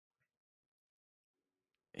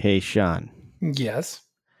Hey, Sean, Yes.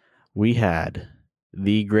 we had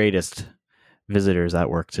the greatest visitors at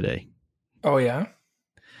work today. Oh, yeah?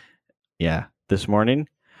 Yeah, this morning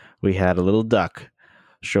we had a little duck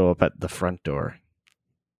show up at the front door.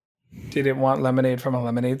 Did it want lemonade from a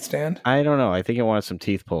lemonade stand? I don't know. I think it wanted some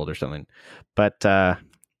teeth pulled or something. But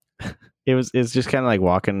it's just kind of like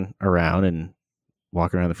walking around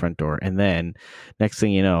the front door. And then next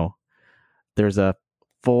thing you know, there's a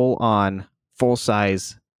full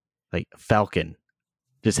size like falcon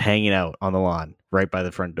just hanging out on the lawn right by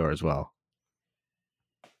the front door as well.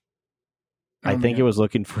 I think it was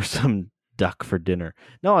looking for some duck for dinner.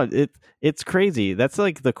 No, it's crazy. That's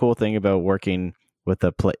like the cool thing about working with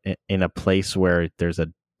in a place where there's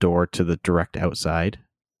a door to the direct outside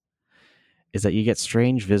is that you get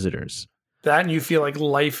strange visitors. That and you feel like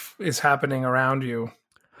life is happening around you.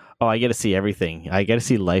 Oh, I get to see everything. I get to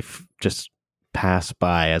see life just pass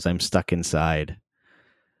by as I'm stuck inside.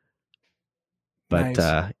 But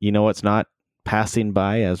Nice. you know what's not passing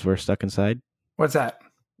by as we're stuck inside? What's that?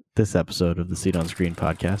 This episode of the Seat on Screen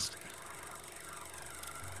podcast.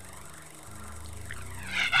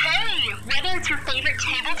 Hey, whether it's your favorite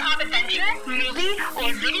tabletop adventure, movie,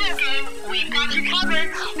 or video game, we've got you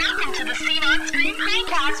covered. Welcome to the Seat on Screen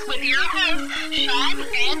podcast with your hosts, Sean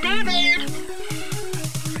and David.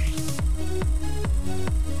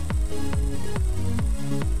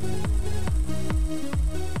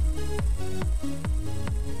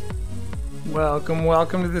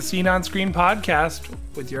 Welcome to the Scene on Screen podcast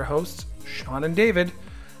with your hosts, Sean and David.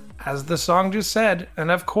 As the song just said,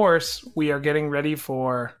 and of course, we are getting ready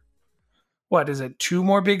for, what is it, 2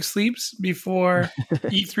 more big sleeps before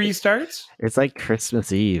E3 starts? It's like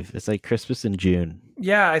Christmas Eve. It's like Christmas in June.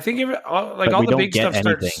 Yeah, I think all the big stuff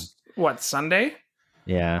starts, Sunday?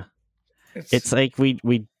 Yeah. It's like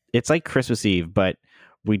it's like Christmas Eve, but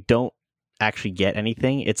we don't actually get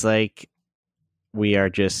anything. It's like we are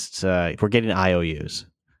just we're getting IOUs.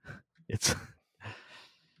 It's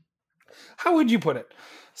How would you put it?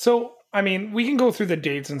 So, I mean, we can go through the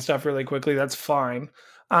dates and stuff really quickly. That's fine.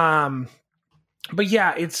 But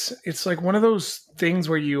yeah, it's like one of those things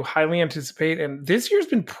where you highly anticipate, and this year's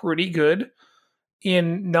been pretty good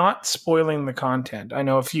in not spoiling the content. I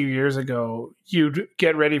know a few years ago, you'd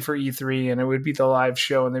get ready for E3 and it would be the live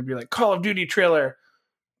show and they'd be like, Call of Duty trailer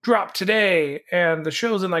dropped today and the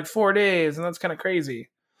show's in like 4 days, and that's kind of crazy.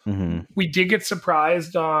 Mm-hmm. We did get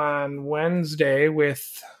surprised on Wednesday with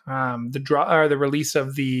the release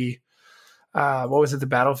of the the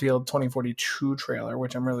Battlefield 2042 trailer,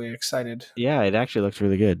 which I'm really excited. Yeah, it actually looks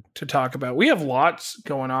really good to talk about. We have lots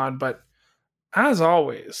going on, but as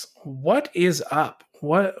always, what is up?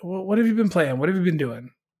 What have you been playing? What have you been doing?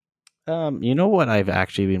 You know what I've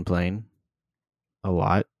actually been playing a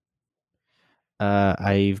lot?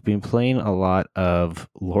 I've been playing a lot of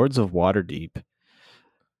Lords of Waterdeep,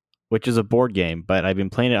 which is a board game, but I've been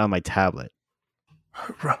playing it on my tablet.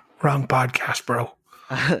 Wrong podcast, bro.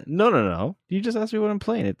 No. You just asked me what I'm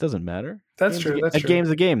playing. It doesn't matter. That's true. A game's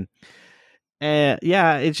a game.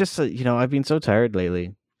 Yeah, it's just, I've been so tired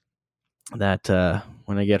lately that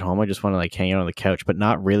when I get home, I just want to like hang out on the couch, but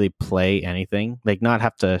not really play anything. Like not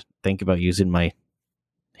have to think about using my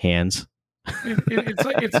hands.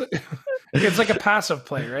 It's like a passive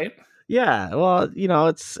play, right? Yeah. Well,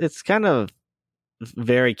 it's kind of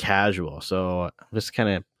very casual. So I'm just kind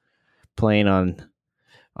of playing on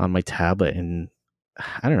my tablet, and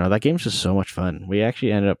I don't know, that game's just so much fun. We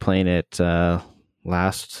actually ended up playing it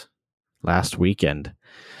last weekend.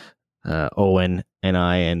 Owen and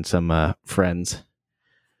I and some friends.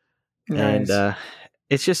 Nice. And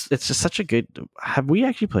it's just such a good. Have we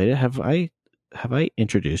actually played it? Have I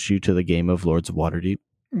introduced you to the game of Lords of Waterdeep?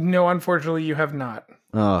 No, unfortunately, you have not.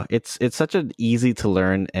 Oh, it's such an easy to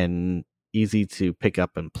learn and easy to pick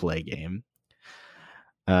up and play game.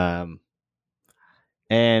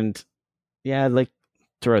 And yeah, like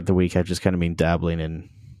throughout the week, I've just kind of been dabbling in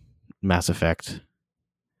Mass Effect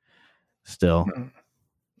still. Mm-hmm.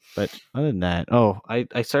 But other than that,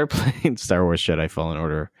 I started playing Star Wars Jedi Fallen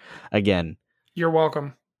Order again. You're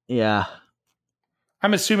welcome. Yeah.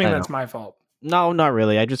 I'm assuming that's my fault. No, not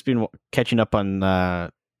really. I've just been catching up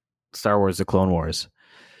on Star Wars The Clone Wars.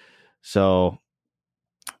 So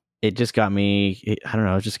it just got me, I don't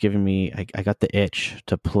know, it's just giving me, I got the itch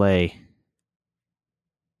to play.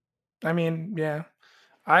 I mean, yeah.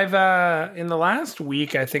 I've, in the last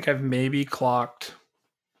week, I think I've maybe clocked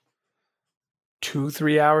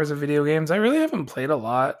 2-3 hours of video games. I really haven't played a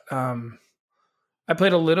lot. I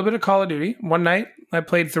played a little bit of Call of Duty one night. I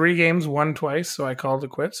played 3 games, won twice, so I called it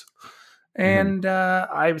quits. And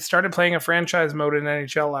I started playing a franchise mode in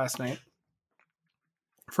NHL last night.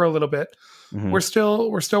 for a little bit. Mhm.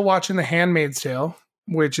 We're still watching The Handmaid's Tale,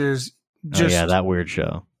 which is just that weird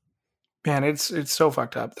show. man, it's so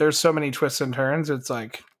fucked up. There's so many twists and turns. It's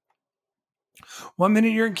like 1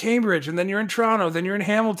 minute you're in Cambridge, and then you're in Toronto, then you're in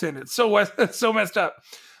Hamilton. It's so messed up.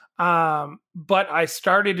 But I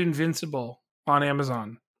started Invincible on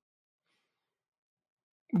Amazon.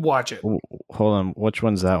 Watch it. Hold on, which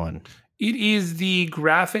one's that one? It is the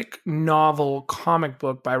graphic novel comic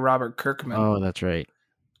book by Robert Kirkman. Oh, that's right.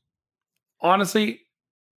 Honestly,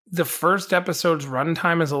 the first episode's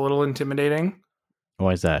runtime is a little intimidating.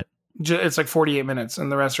 Why is that? It's like 48 minutes,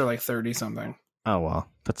 and the rest are like 30 something. Oh, well,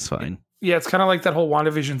 that's fine. Yeah, it's kind of like that whole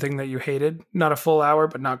WandaVision thing that you hated. Not a full hour,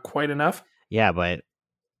 but not quite enough. Yeah, but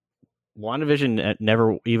WandaVision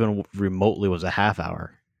never even remotely was a half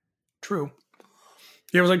hour. True.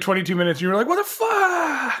 It was like 22 minutes. You were like, what the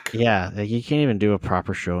fuck? Yeah, like you can't even do a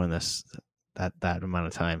proper show in that amount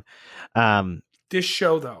of time. This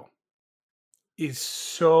show, though, is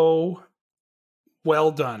so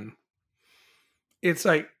well done. It's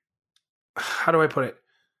like, how do I put it?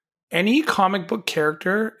 Any comic book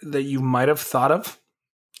character that you might have thought of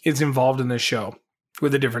is involved in this show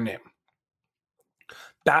with a different name.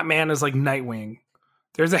 Batman is like Nightwing.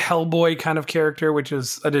 There's a Hellboy kind of character, which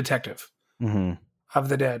is a detective of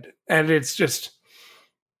the dead. And it's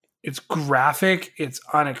graphic. It's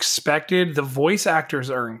unexpected. The voice actors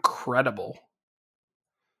are incredible.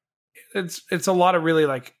 It's a lot of really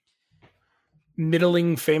like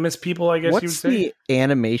middling famous people, I guess you would What's say. the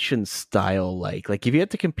animation style like? Like, if you had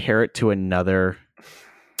to compare it to another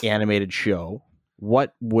animated show,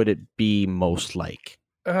 what would it be most like?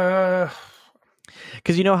 Because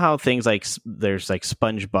you know how things like there's like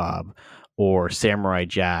SpongeBob or Samurai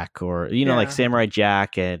Jack, or like Samurai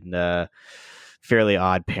Jack and Fairly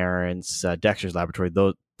Odd Parents, Dexter's Laboratory,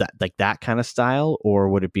 that kind of style, or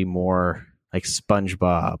would it be more like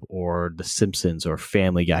SpongeBob or The Simpsons or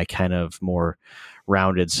Family Guy, kind of more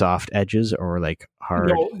rounded, soft edges, or like hard?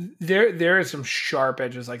 No, there is some sharp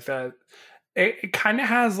edges like that. It kind of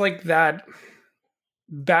has like that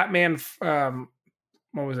Batman.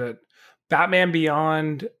 What was it? Batman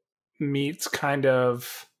Beyond meets kind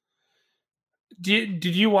of. Did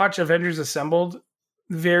you watch Avengers Assembled?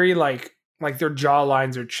 Very like their jaw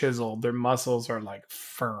lines are chiseled, their muscles are like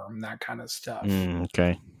firm, that kind of stuff.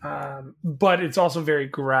 Okay. But it's also very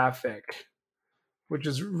graphic, which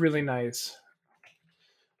is really nice.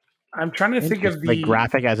 I'm trying to think of the like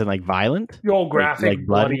graphic as in like violent. Oh, graphic, like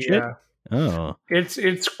blood bloody, and shit? yeah. Oh,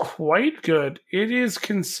 It's quite good. It is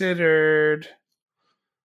considered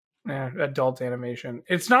adult animation.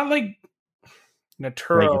 It's not like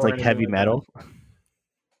Naturo. it's like heavy metal.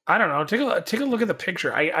 I don't know. Take a look at the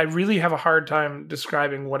picture. I really have a hard time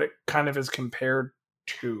describing what it kind of is compared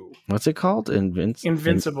to. What's it called?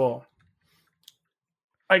 Invincible.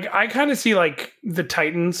 I kind of see like the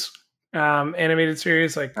Titans animated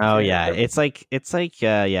series. Like it's like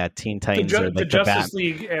Teen Titans or like the Justice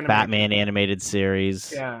League Batman animated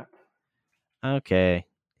series. Yeah. Okay.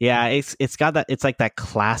 Yeah, it's got that. It's like that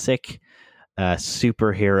classic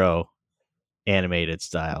superhero animated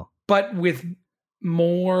style, but with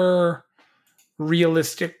more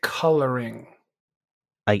realistic coloring.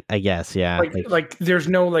 I guess, yeah. Like there's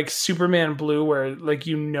no like Superman blue where like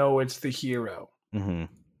it's the hero. Mm-hmm.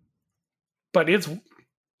 But it's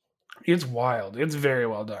wild. It's very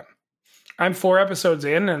well done. I'm 4 episodes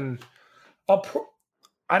in, and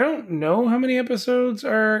I don't know how many episodes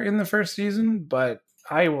are in the first season, but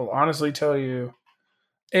I will honestly tell you,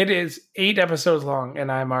 it is 8 episodes long,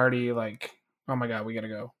 and I'm already like, oh my god, we gotta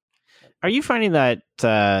go. Are you finding that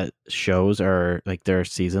shows are like their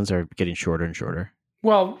seasons are getting shorter and shorter?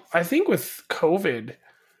 Well, I think with COVID,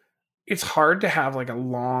 it's hard to have like a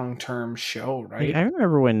long-term show, right? Like, I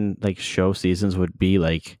remember when like show seasons would be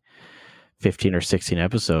like 15 or 16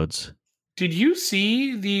 episodes. Did you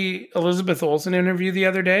see the Elizabeth Olsen interview the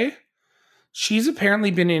other day? She's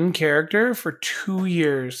apparently been in character for 2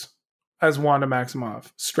 years as Wanda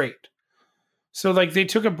Maximoff, straight. So like they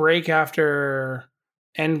took a break after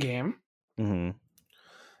Endgame. Mm-hmm.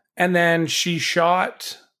 And then she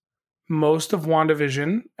shot most of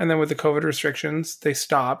WandaVision, and then with the COVID restrictions, they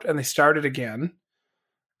stopped and they started again.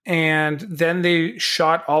 And then they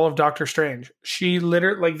shot all of Doctor Strange. She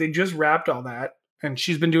literally, they just wrapped all that, and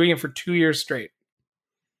she's been doing it for 2 years straight.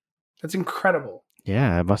 That's incredible.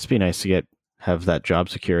 Yeah, it must be nice to have that job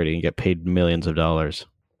security and get paid millions of dollars.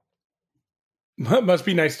 It must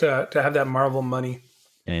be nice to have that Marvel money.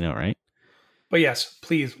 I know, right? But yes,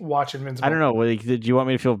 please watch Invincible. I don't know. Did you want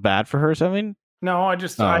me to feel bad for her or something? No, I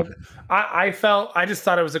just I just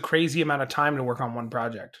thought it was a crazy amount of time to work on one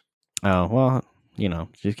project. Oh, well,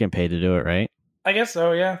 she's getting paid to do it, right? I guess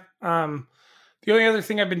so. Yeah. The only other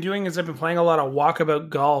thing I've been doing is I've been playing a lot of Walkabout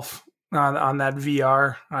Golf on that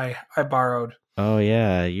VR I borrowed. Oh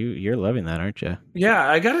yeah, you're loving that, aren't you? Yeah,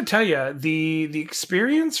 I got to tell you, the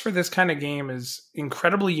experience for this kind of game is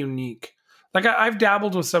incredibly unique. Like I've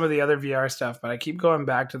dabbled with some of the other VR stuff, but I keep going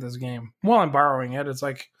back to this game while I'm borrowing it. It's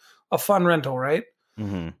like a fun rental, right?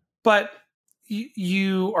 Mm-hmm. But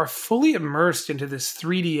you are fully immersed into this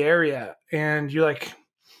 3D area, and you like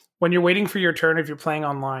when you're waiting for your turn, if you're playing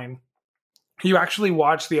online, you actually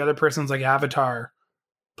watch the other person's like avatar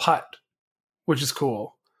putt, which is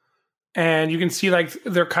cool. And you can see like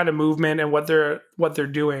their kind of movement and what they're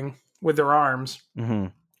doing with their arms Mm-hmm.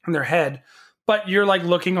 and their head. But you're like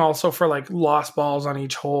looking also for like lost balls on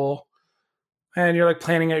each hole, and you're like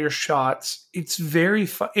planning out your shots. It's very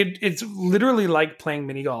fun. It's literally like playing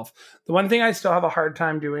mini golf. The one thing I still have a hard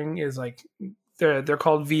time doing is like they're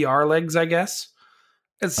called VR legs, I guess.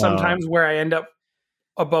 It's sometimes where I end up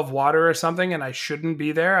above water or something and I shouldn't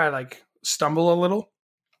be there. I like stumble a little.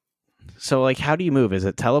 So like, how do you move? Is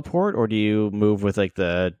it teleport, or do you move with like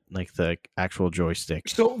the actual joystick?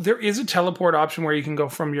 So there is a teleport option where you can go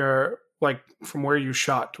from from where you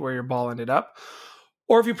shot to where your ball ended up.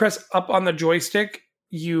 Or if you press up on the joystick,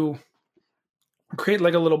 you create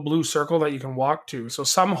like a little blue circle that you can walk to. So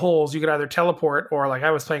some holes you could either teleport, or like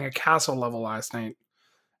I was playing a castle level last night,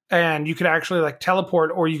 and you could actually like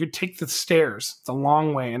teleport, or you could take the stairs the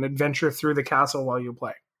long way and adventure through the castle while you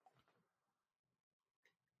play.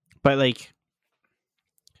 But like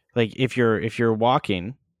if you're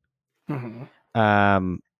walking,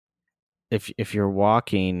 Mm-hmm. if you're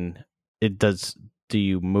walking, do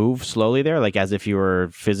you move slowly there, like as if you were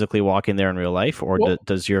physically walking there in real life, or Well-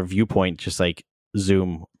 does your viewpoint just like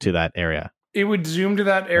zoom to that area? It would zoom to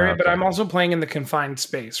that area, but Okay. I'm also playing in the confined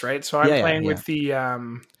space, right? So I'm Yeah, playing with the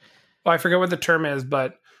I forget what the term is,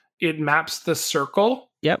 but it maps the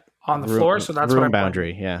circle Yep. on the floor. So that's room what I'm playing.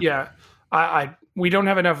 boundary. Yeah. Yeah. We don't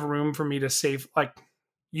have enough room for me to save, like,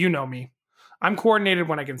 you know me. I'm coordinated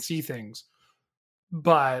when I can see things,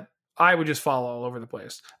 but I would just fall all over the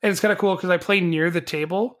place. And it's kind of cool because I play near the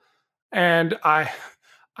table, and I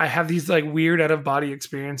have these like weird out of body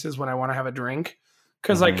experiences when I want to have a drink.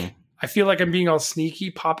 Because Mhm. like I feel like I'm being all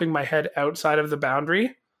sneaky, popping my head outside of the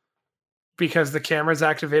boundary because the camera's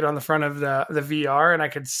activated on the front of the VR and I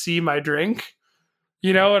can see my drink,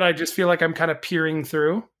 and I just feel like I'm kind of peering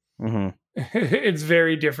through. Mhm. It's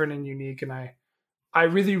very different and unique, and I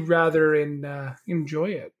really rather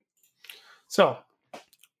enjoy it. So,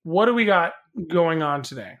 what do we got going on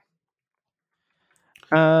today?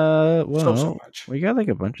 Well, So much. we got like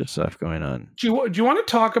a bunch of stuff going on. Do you want to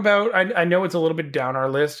talk about? I know it's a little bit down our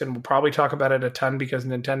list, and we'll probably talk about it a ton because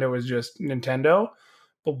Nintendo is just Nintendo.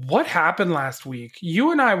 But what happened last week?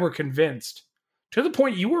 You and I were convinced to the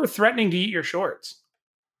point you were threatening to eat your shorts.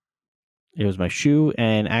 It was my shoe,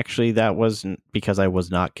 and actually that wasn't because I was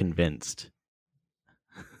not convinced.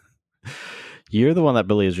 You're the one that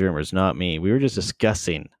believes rumors, not me. We were just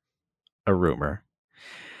discussing a rumor.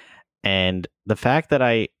 And the fact that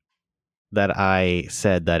I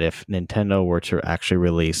said that if Nintendo were to actually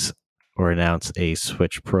release or announce a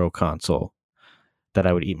Switch Pro console, that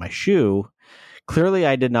I would eat my shoe. Clearly,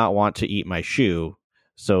 I did not want to eat my shoe,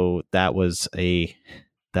 so that was a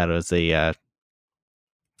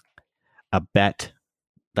bet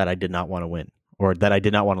that I did not want to win, or that I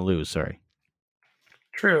did not want to lose. Sorry.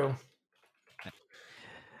 True.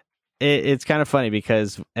 It's kind of funny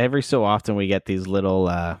because every so often we get these little,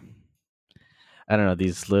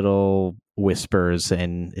 these little whispers,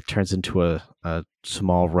 and it turns into a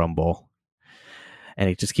small rumble, and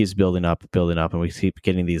it just keeps building up, and we keep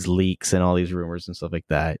getting these leaks and all these rumors and stuff like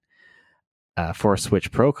that for a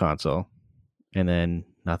Switch Pro console, and then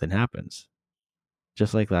nothing happens,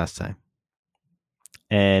 just like last time.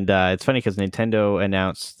 And it's funny because Nintendo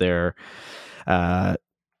announced their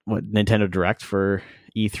Nintendo Direct for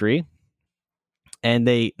E3, and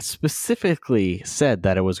they specifically said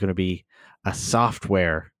that it was going to be a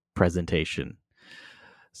software presentation.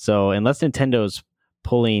 So unless Nintendo's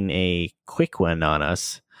pulling a quick one on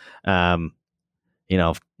us, we're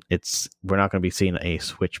not going to be seeing a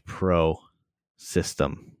Switch Pro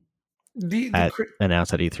system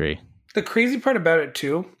announced at E3. The crazy part about it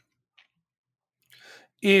too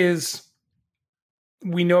is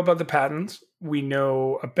we know about the patents. We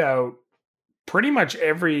know about pretty much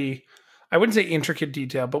every, I wouldn't say intricate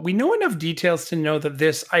detail, but we know enough details to know that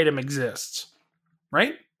this item exists,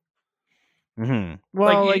 right? Mm-hmm.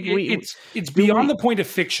 Well, it's beyond the point of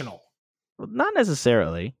fictional. Not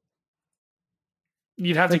necessarily.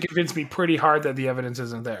 You'd have to convince me pretty hard that the evidence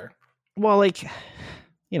isn't there. Well,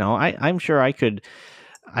 I'm sure I could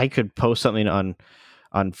I could post something on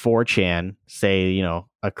 4chan, say,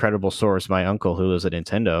 a credible source, my uncle who lives at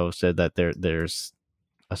Nintendo, said that there's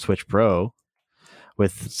a Switch Pro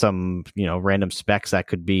with some, random specs that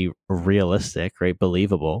could be realistic, right?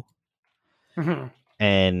 Believable. Mm-hmm.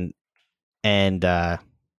 And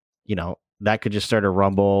that could just start a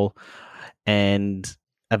rumble, and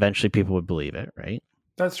eventually people would believe it, right?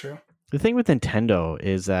 That's true. The thing with Nintendo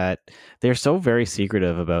is that they're so very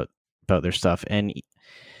secretive about their stuff, and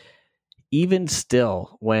even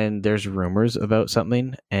still, when there's rumors about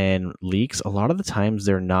something and leaks, a lot of the times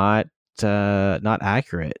they're not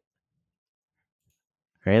accurate,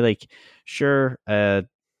 right? Like, sure, I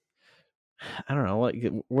don't know, like,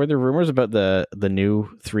 were there rumors about the new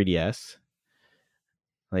 3DS?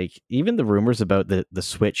 Like, even the rumors about the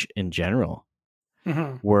Switch in general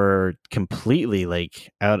were completely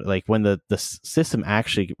out. Like, when the system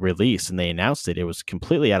actually released and they announced it, it was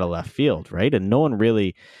completely out of left field, right? And no one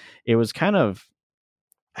really. It was kind of,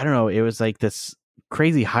 I don't know. It was like this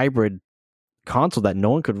crazy hybrid console that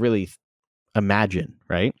no one could really imagine,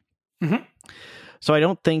 right? Mm-hmm. So I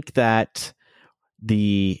don't think that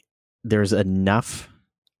there's enough,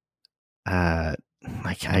 I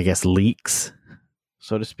guess, leaks,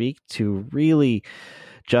 so to speak, to really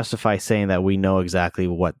justify saying that we know exactly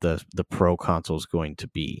what the Pro console is going to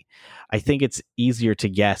be. I think it's easier to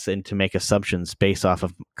guess and to make assumptions based off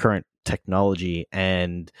of current technology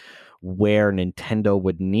and where Nintendo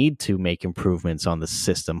would need to make improvements on the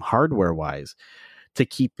system hardware wise to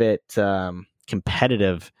keep it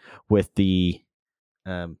competitive with the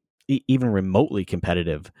even remotely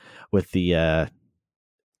competitive with the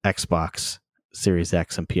Xbox Series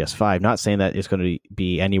X and PS5. Not saying that it's going to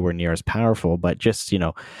be anywhere near as powerful, but just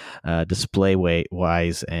display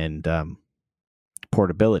wise and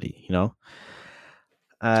portability.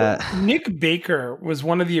 So Nick Baker was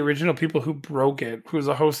one of the original people who broke it, who was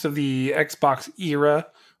a host of the Xbox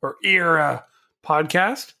Era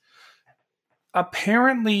podcast.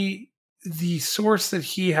 Apparently, the source that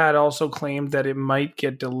he had also claimed that it might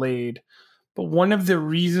get delayed. But one of the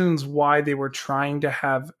reasons why they were trying to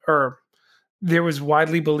have, or there was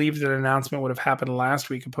widely believed that an announcement would have happened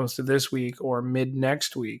last week opposed to this week or mid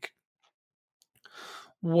next week,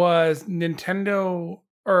 was Nintendo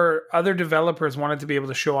or other developers wanted to be able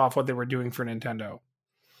to show off what they were doing for Nintendo,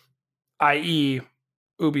 i.e.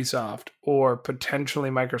 Ubisoft or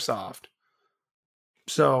potentially Microsoft.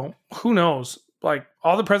 So who knows? Like,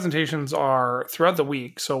 all the presentations are throughout the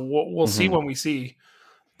week, so we'll see when we see.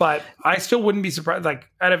 But I still wouldn't be surprised. Like,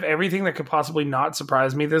 out of everything that could possibly not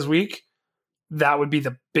surprise me this week, that would be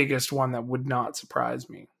the biggest one that would not surprise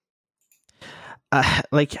me.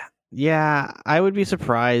 Yeah, I would be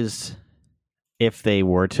surprised if they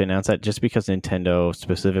were to announce that, just because Nintendo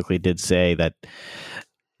specifically did say that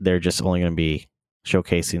they're just only going to be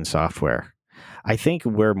showcasing software. I think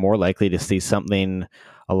we're more likely to see something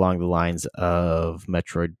along the lines of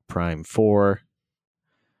Metroid Prime 4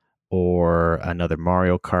 or another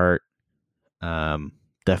Mario Kart.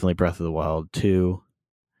 Definitely Breath of the Wild 2.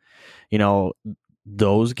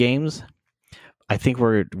 Those games, I think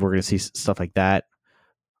we're going to see stuff like that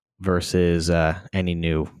versus any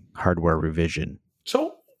new hardware revision.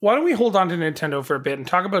 So why don't we hold on to Nintendo for a bit and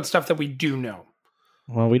talk about stuff that we do know?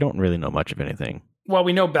 Well, we don't really know much of anything. Well,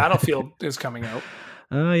 we know Battlefield is coming out.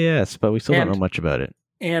 Yes, but we still don't know much about it.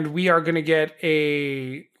 And we are going to get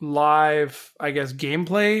a live, I guess,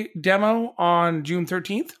 gameplay demo on June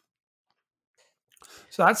 13th.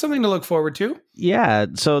 So that's something to look forward to. Yeah,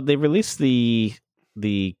 so they released the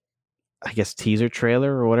I guess teaser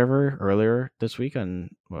trailer or whatever earlier this week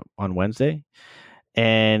on Wednesday.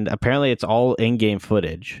 And apparently it's all in-game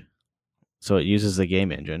footage. So it uses the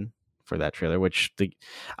game engine for that trailer, which you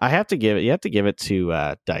have to give it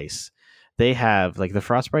to DICE. They have, like, the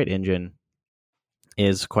Frostbite engine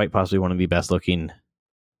is quite possibly one of the best looking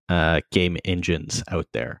game engines out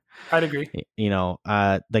there. I'd agree.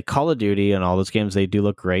 The Call of Duty and all those games, they do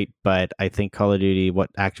look great, but I think Call of Duty,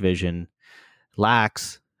 what Activision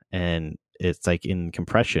lacks, and it's like in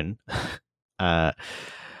compression,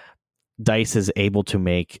 DICE is able to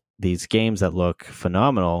make these games that look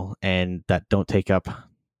phenomenal and that don't take up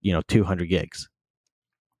 200 gigs.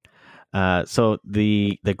 So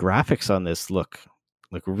the graphics on this look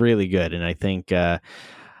really good, and I think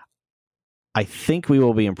we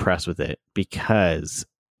will be impressed with it, because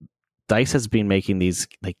DICE has been making these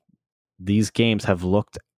games have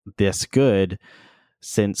looked this good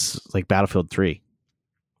since like Battlefield 3,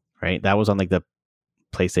 right? That was on like the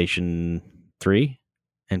PlayStation 3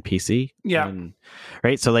 and PC. Yeah.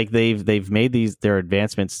 Right. So like they've made their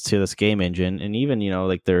advancements to this game engine, and even,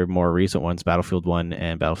 like their more recent ones, Battlefield 1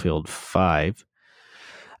 and Battlefield 5,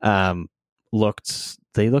 looked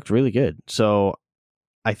really good. So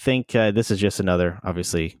I think this is just another,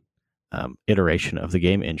 obviously, iteration of the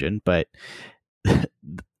game engine. But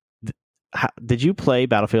did you play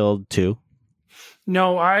Battlefield 2?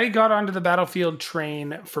 No, I got onto the Battlefield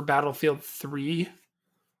train for Battlefield 3,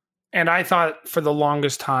 and I thought for the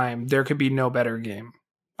longest time there could be no better game.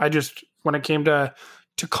 When it came to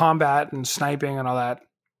combat and sniping and all that,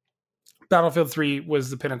 Battlefield 3 was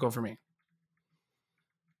the pinnacle for me.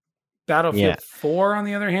 Battlefield 4, on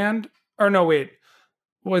the other hand, or no, wait,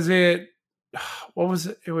 was it? What was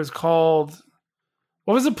it? It was called.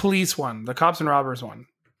 What was the police one? The cops and robbers one.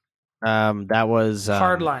 That was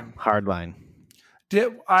Hardline. Hardline.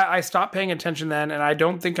 I stopped paying attention then, and I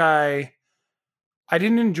don't think I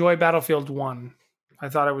didn't enjoy Battlefield 1. I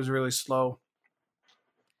thought it was really slow.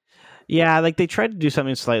 Yeah, like they tried to do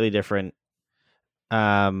something slightly different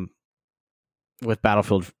with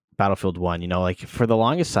Battlefield 1, like for the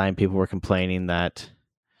longest time people were complaining that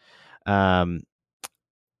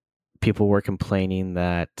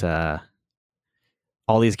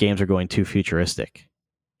all these games are going too futuristic.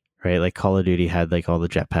 Right, like Call of Duty had like all the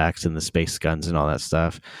jetpacks and the space guns and all that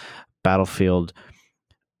stuff. Battlefield,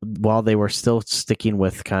 while they were still sticking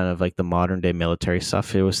with kind of like the modern day military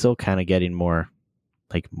stuff, it was still kind of getting more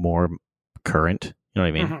current. You know what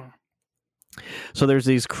I mean? Mm-hmm. So there's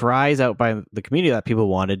these cries out by the community that people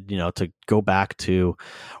wanted, to go back to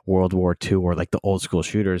World War II or like the old school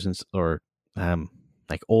shooters or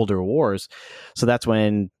like older wars. So that's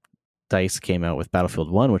when DICE came out with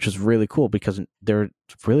Battlefield 1, which was really cool because there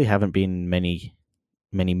really haven't been many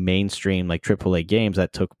mainstream like AAA games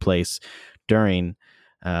that took place during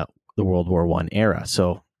the World War I era.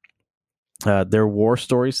 So their War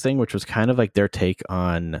Stories thing, which was kind of like their take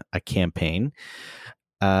on a campaign,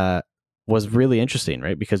 was really interesting,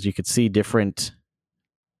 right? Because you could see different,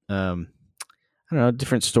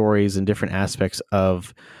 different stories and different aspects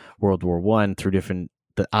of World War I through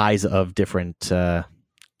the eyes of different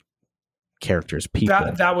characters, people.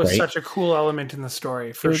 That was right? such a cool element in the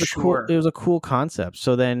story, for sure. It was a cool concept.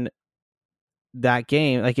 So then that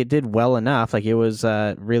game, like, it did well enough. Like, it was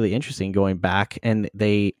really interesting going back, and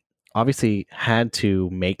they obviously had to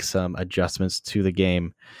make some adjustments to the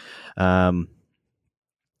game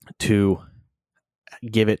to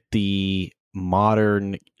give it the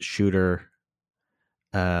modern shooter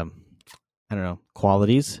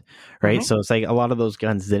qualities, right? Mm-hmm. So it's like a lot of those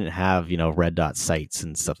guns didn't have, red dot sights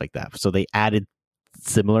and stuff like that. So they added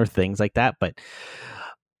similar things like that, but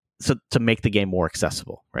so to make the game more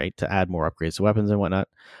accessible, right? To add more upgrades to weapons and whatnot.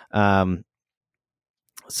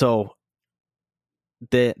 So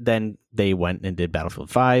then they went and did Battlefield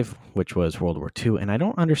 5, which was World War II. And I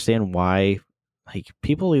don't understand why, like,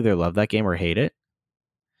 people either love that game or hate it.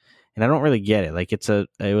 And I don't really get it. Like, it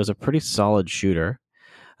was a pretty solid shooter.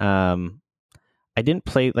 I didn't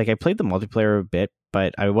play, like, I played the multiplayer a bit,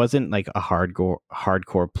 but I wasn't like a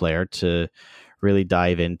hardcore player to really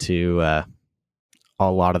dive into a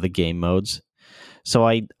lot of the game modes. So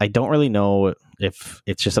I don't really know if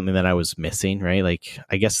it's just something that I was missing, right? Like,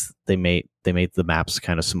 I guess they made the maps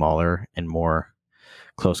kind of smaller and more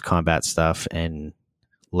close combat stuff and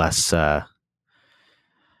less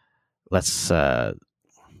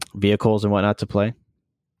vehicles and whatnot to play.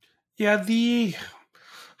 Yeah,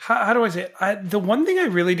 how do I say it? The one thing I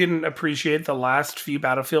really didn't appreciate the last few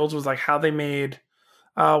Battlefields was like how they made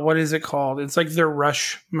what is it called? It's like their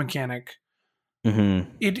rush mechanic.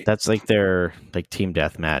 Mm-hmm. That's like their like team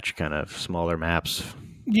deathmatch kind of smaller maps.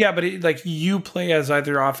 Yeah, but like you play as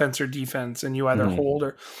either offense or defense, and you either hold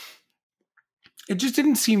or. It just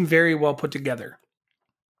didn't seem very well put together.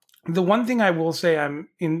 The one thing I will say I'm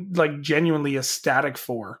genuinely ecstatic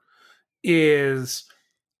for is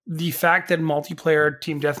the fact that multiplayer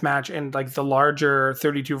team deathmatch and like the larger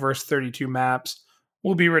 32 versus 32 maps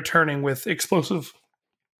will be returning with explosive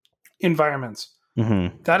environments.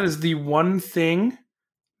 Mm-hmm. That is the one thing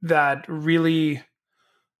that really,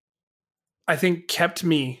 I think, kept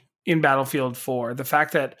me in Battlefield 4. The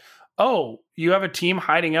fact that, you have a team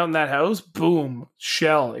hiding out in that house, boom,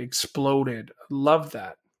 shell exploded. Love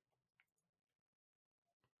that.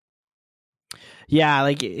 Yeah,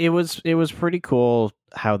 like it was pretty cool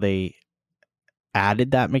how they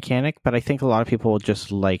added that mechanic, but I think a lot of people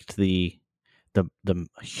just liked the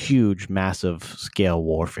huge, massive scale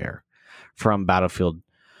warfare from Battlefield,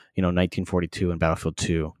 1942 and Battlefield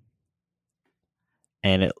 2.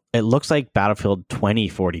 And it looks like Battlefield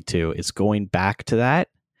 2042 is going back to that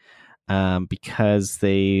because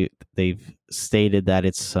they've stated that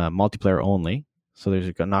it's multiplayer only, so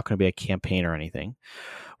there's not going to be a campaign or anything,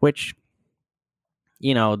 which.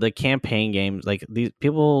 The campaign games, like these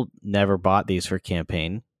people never bought these for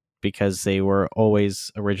campaign. because they were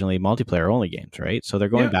always originally multiplayer only games, right? So they're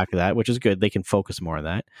going back to that, which is good. They can focus more on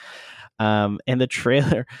that. And the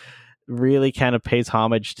trailer really kind of pays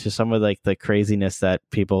homage to some of like the craziness that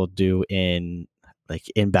people do in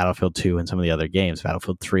Battlefield 2 and some of the other games,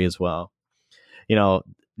 Battlefield 3 as well. You know,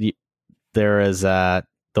 there is the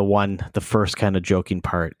first kind of joking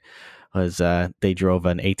part was they drove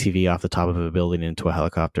an ATV off the top of a building into a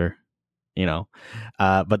helicopter, you know.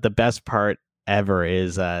 But the best part ever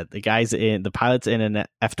is the pilot's in an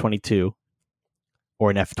F-22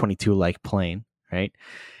 or an F-22 like plane, right?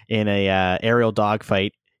 In a aerial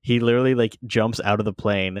dogfight, he literally like jumps out of the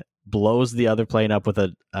plane, blows the other plane up with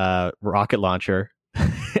a rocket launcher,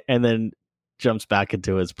 and then jumps back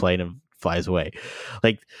into his plane and flies away.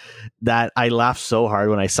 Like that, I laughed so hard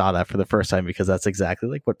when I saw that for the first time, because that's exactly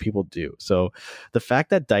like what people do. So the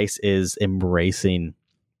fact that DICE is embracing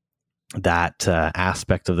that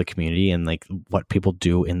aspect of the community and like what people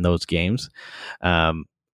do in those games,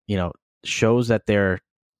 you know, shows that they're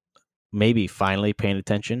maybe finally paying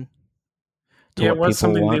attention to what people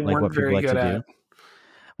something want, they like weren't what people very like good to at. do.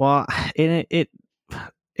 Well,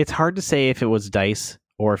 it's hard to say if it was DICE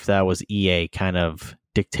or if that was EA kind of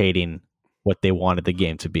dictating what they wanted the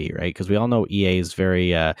game to be, right? Because we all know EA is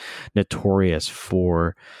very notorious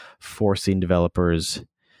for forcing developers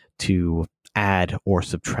to add or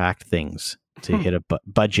subtract things to hit a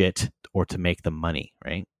budget or to make them money,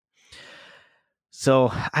 right?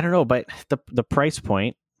 So I don't know, but the price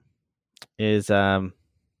point is not,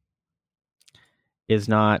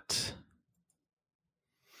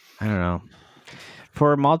 I don't know,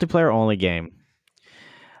 for a multiplayer only game.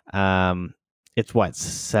 It's what,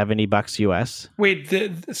 $70 US? Wait,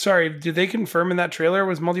 sorry, did they confirm in that trailer it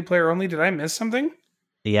was multiplayer only? Did I miss something?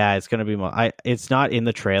 Yeah, it's gonna be. It's not in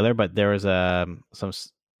the trailer, but there was some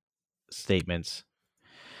statements.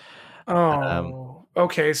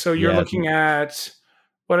 Okay. So you're looking at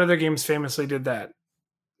what other games famously did that?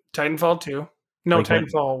 Titanfall 2? No, like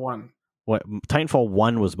Titanfall 1. What Titanfall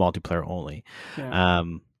 1 was multiplayer only. Yeah.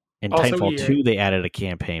 And also Titanfall 2 they added a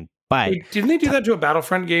campaign. But wait, didn't they do that to a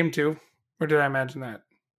Battlefront game too? Or did I imagine that?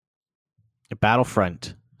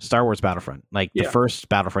 Battlefront, Star Wars Battlefront, like the first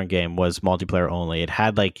Battlefront game was multiplayer only. It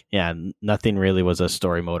had nothing really was a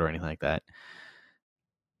story mode or anything like that.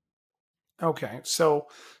 Okay, so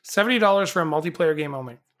 $70 for a multiplayer game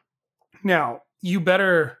only. Now, you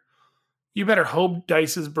better hope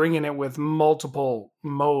DICE is bringing it with multiple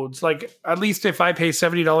modes. Like, at least if I pay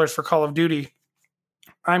 $70 for Call of Duty,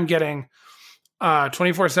 I'm getting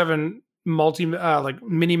 24/7 like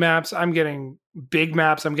mini maps. I'm getting big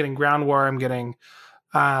maps. I'm getting ground war. I'm getting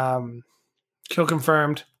kill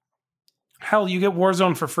confirmed. Hell, you get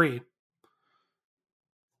Warzone for free.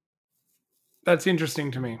 That's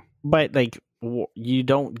interesting to me. But you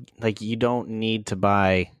don't need to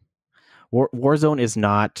buy. Warzone is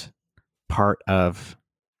not part of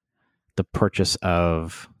the purchase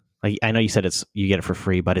of. Like, I know you said you get it for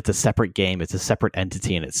free, but it's a separate game. It's a separate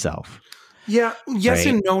entity in itself. Yeah, yes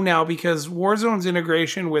and no now, because Warzone's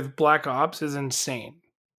integration with Black Ops is insane.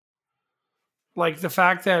 Like the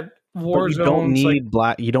fact that Warzone,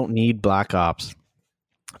 you don't need Black Ops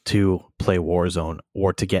to play Warzone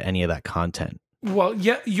or to get any of that content. Well,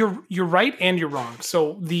 yeah, you're right and you're wrong.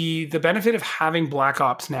 So the benefit of having Black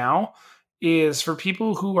Ops now is for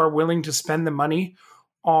people who are willing to spend the money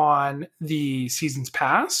on the Season's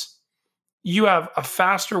Pass. You have a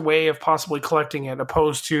faster way of possibly collecting it,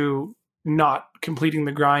 opposed to not completing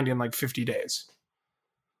the grind in like 50 days.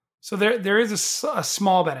 So there is a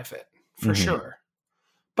small benefit for sure.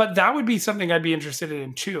 But that would be something I'd be interested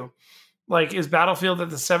in too. Like, is Battlefield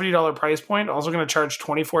at the $70 price point also going to charge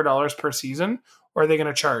 $24 per season? Or are they going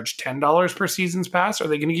to charge $10 per season's pass? Are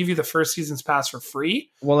they going to give you the first season's pass for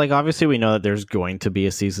free? Well, like, obviously we know that there's going to be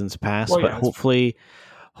a season's pass, but hopefully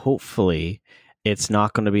it's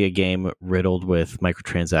not going to be a game riddled with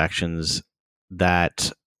microtransactions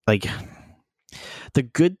that, like, the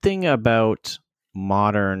good thing about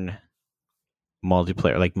modern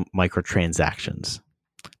multiplayer, like microtransactions,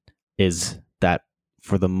 is that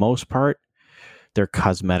for the most part, they're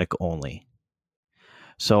cosmetic only.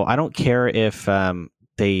 So I don't care if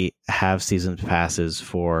they have season passes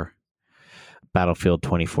for Battlefield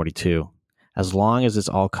 2042, as long as it's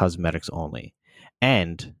all cosmetics only.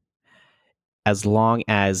 And as long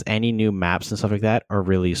as any new maps and stuff like that are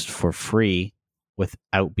released for free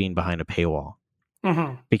without being behind a paywall.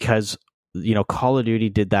 Mm-hmm. Because, you know, Call of Duty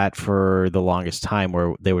did that for the longest time,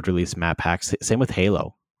 where they would release map packs. Same with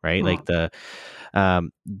Halo, right? Mm-hmm.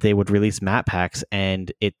 Like they would release map packs,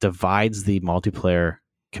 and it divides the multiplayer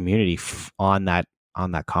community on that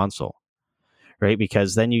console, right?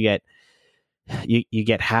 Because then you get you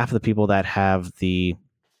get half of the people that have the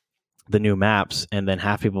new maps, and then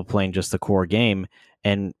half people playing just the core game,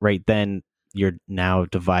 and right then you're now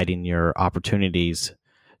dividing your opportunities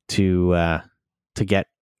to get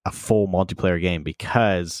a full multiplayer game,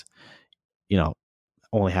 because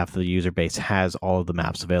only half of the user base has all of the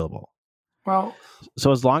maps available. Well,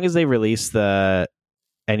 so as long as they release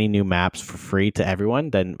any new maps for free to everyone,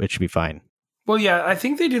 then it should be fine. Well, yeah, I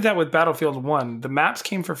think they did that with Battlefield 1. The maps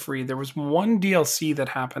came for free. There was one DLC that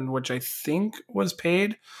happened, which I think was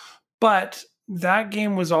paid, but that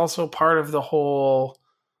game was also part of the whole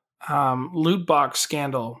loot box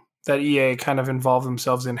scandal that EA kind of involved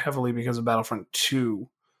themselves in heavily because of Battlefront 2.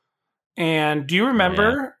 And do you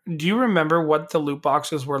remember what the loot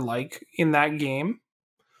boxes were like in that game?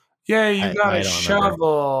 Yeah, you got a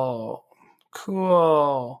shovel.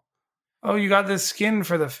 Cool. Oh, you got this skin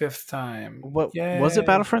for the 5th time. What was it,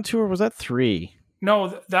 Battlefront 2 or was that 3?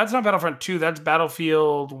 No, that's not Battlefront 2. That's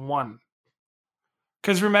Battlefield 1.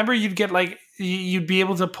 Because remember, you'd be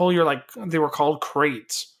able to pull your, they were called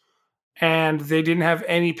crates. And they didn't have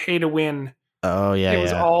any pay to win. Oh, yeah. It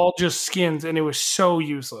was all just skins, and it was so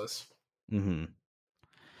useless. Mm-hmm.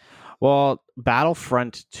 Well,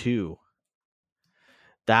 Battlefront 2,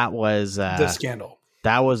 that was the scandal.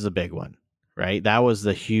 That was the big one, right? That was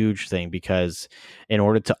the huge thing, because in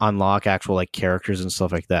order to unlock actual characters and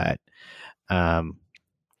stuff like that, I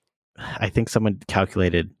think someone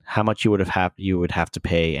calculated how much you would have to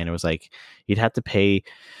pay, and it was you'd have to pay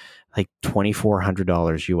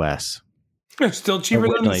 $2,400 US. Still cheaper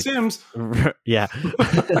than The Sims. Yeah.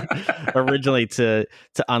 Originally to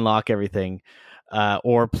unlock everything,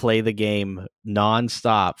 or play the game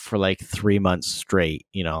nonstop for 3 months straight,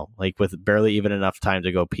 with barely even enough time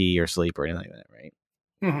to go pee or sleep or anything like that, right?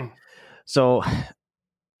 Mm-hmm. So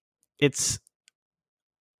it's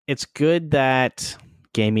good that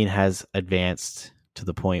gaming has advanced to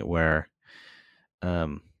the point where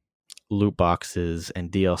loot boxes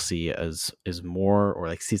and DLC is more,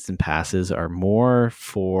 or season passes are more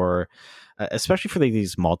for especially for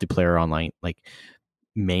these multiplayer online,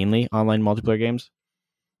 mainly online multiplayer games,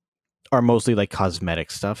 are mostly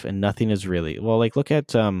cosmetic stuff, and nothing is really look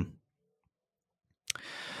at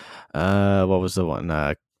what was the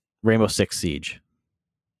one, Rainbow Six Siege.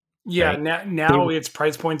 Yeah, right? now its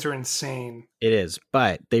price points are insane. It is,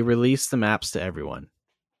 but they release the maps to everyone.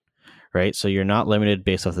 Right, so you're not limited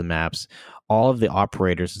based off the maps. All of the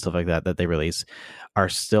operators and stuff like that they release are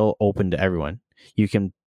still open to everyone. You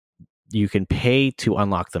can pay to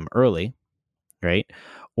unlock them early, right?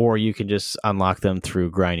 Or you can just unlock them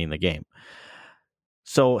through grinding the game.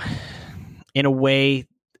 So, in a way,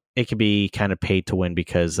 it could be kind of paid to win,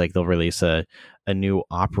 because they'll release a new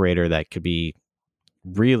operator that could be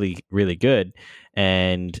really, really good,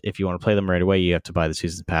 and if you want to play them right away, you have to buy the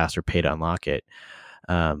season pass or pay to unlock it.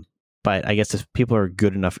 But I guess if people are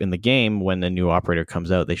good enough in the game, when the new operator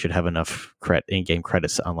comes out, they should have enough in-game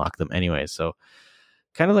credits to unlock them anyway. So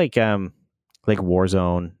kind of like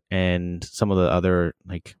Warzone and some of the other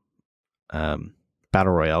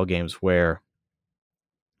Battle Royale games, where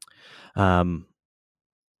they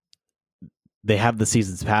have the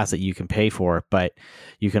season's pass that you can pay for, but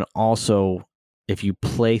you can also, if you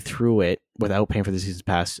play through it without paying for the season's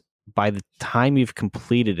pass, by the time you've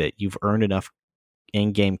completed it, you've earned enough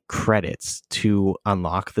in-game credits to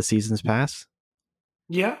unlock the season's pass.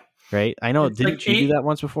 Yeah. Right? I know. Didn't you do that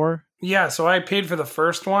once before? Yeah, so I paid for the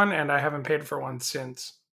first one, and I haven't paid for one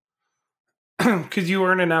since. Because you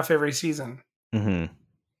earn enough every season. Mm-hmm.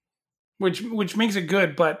 Which makes it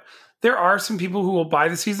good, but there are some people who will buy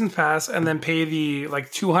the season's pass and then pay the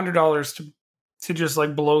 $200 to just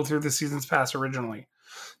blow through the season's pass originally.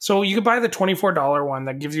 So you could buy the $24 one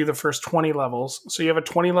that gives you the first 20 levels. So you have a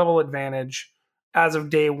 20 level advantage as of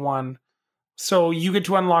day one. So you get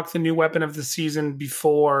to unlock the new weapon of the season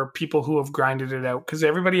before people who have grinded it out, because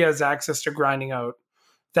everybody has access to grinding out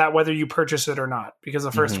that, whether you purchase it or not, because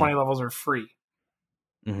the first 20 levels are free.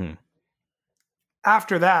 Mm-hmm.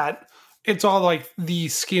 After that, it's all the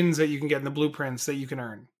skins that you can get in the blueprints that you can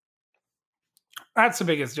earn. That's the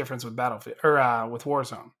biggest difference with Battlefield, or with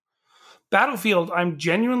Warzone. Battlefield, I'm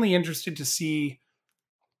genuinely interested to see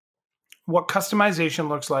what customization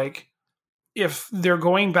looks like, if they're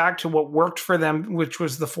going back to what worked for them, which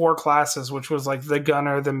was the 4 classes, which was the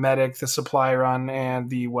gunner, the medic, the supply run, and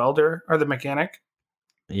the welder, or the mechanic.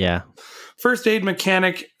 Yeah. First aid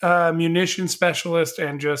mechanic, munition specialist,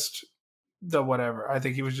 and just the whatever. I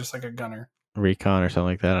think he was just a gunner. Recon or something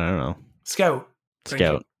like that. I don't know. Scout.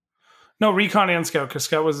 No, recon and scout, because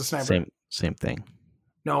scout was a sniper. Same thing.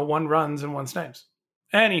 No, one runs and one snipes.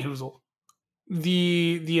 Any hoozle.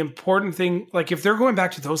 the important thing, like if they're going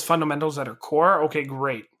back to those fundamentals that are core, okay,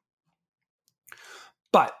 great.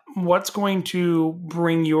 But what's going to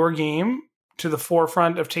bring your game to the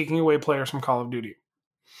forefront of taking away players from Call of Duty?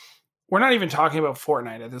 We're not even talking about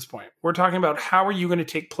Fortnite at this point. We're talking about how are you going to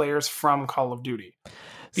take players from Call of Duty?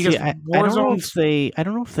 Because I don't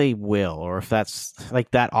know if they will, or if that's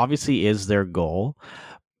like that. Obviously, is their goal,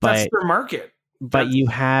 but that's their market. But you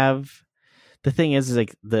have the thing is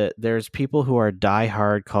like there's people who are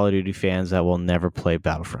diehard Call of Duty fans that will never play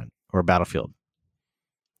Battlefront or Battlefield,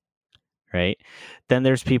 right? Then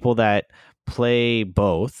there's people that play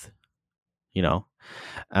both, you know,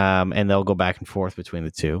 and they'll go back and forth between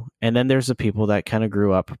the two. And then there's the people that kind of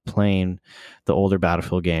grew up playing the older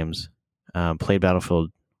Battlefield games, played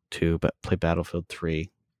Battlefield 2, but played Battlefield 3,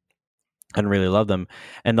 and really love them,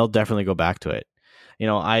 and they'll definitely go back to it. You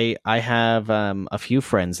know, I have a few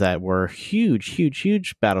friends that were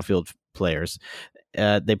huge Battlefield players.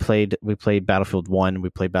 We played Battlefield 1, we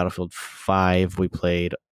played Battlefield 5, we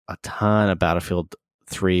played a ton of Battlefield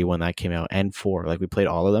 3 when that came out, and 4. Like, we played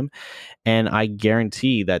all of them, and I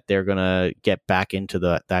guarantee that they're gonna get back into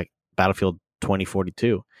that Battlefield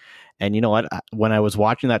 2042. And you know what? When I was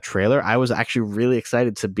watching that trailer, I was actually really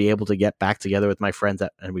excited to be able to get back together with my friends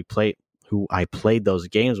who I played those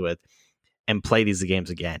games with, and play these games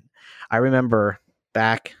again. I remember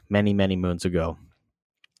back many moons ago,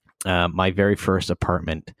 my very first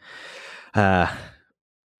apartment.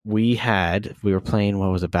 We were playing,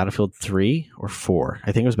 what was it, Battlefield 3 or 4?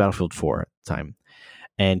 I think it was Battlefield 4 at the time.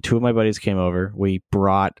 And two of my buddies came over. We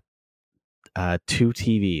brought 2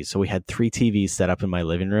 TVs. So we had 3 TVs set up in my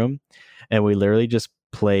living room, and we literally just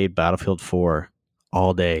played Battlefield 4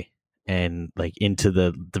 all day and like into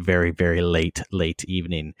the very late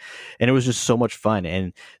evening. And it was just so much fun.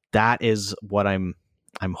 And that is what I'm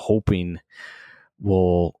hoping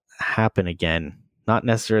will happen again. Not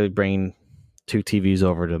necessarily bringing 2 TVs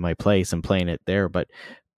over to my place and playing it there, but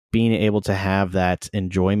being able to have that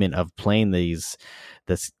enjoyment of playing this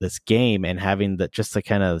game and having that, just the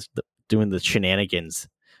kind of doing the shenanigans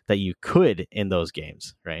that you could in those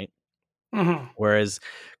games, right? Mm-hmm. Whereas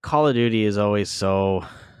Call of Duty is always so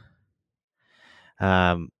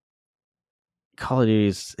Call of Duty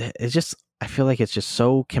it's just, I feel like it's just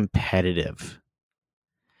so competitive,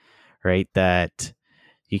 right? That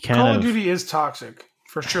you kind Call of Duty is toxic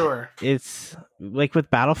for sure. It's like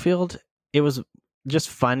with Battlefield, it was just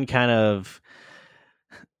fun, kind of,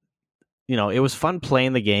 you know, it was fun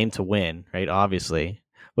playing the game to win, right? Obviously,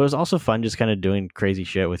 but it was also fun just kind of doing crazy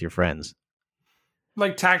shit with your friends,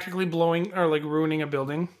 like tactically blowing or like ruining a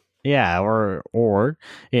building. Yeah, or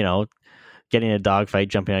you know, getting a dogfight,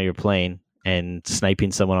 jumping out of your plane and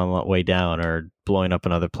sniping someone on the way down, or blowing up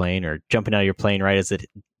another plane, or jumping out of your plane right as it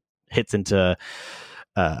hits into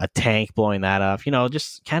a tank, blowing that up. You know,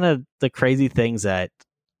 just kind of the crazy things that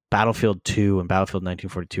Battlefield 2 and Battlefield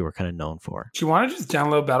 1942 were kind of known for. Do you want to just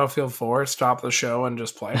download Battlefield 4, stop the show, and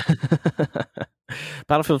just play?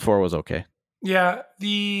 Battlefield 4 was okay. Yeah,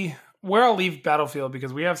 where I'll leave Battlefield,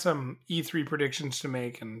 because we have some E3 predictions to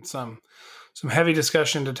make and some heavy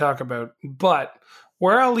discussion to talk about. But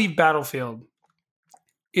where I'll leave Battlefield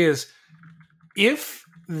is if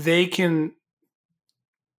they can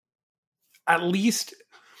at least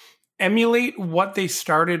emulate what they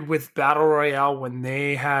started with Battle Royale when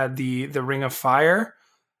they had the Ring of Fire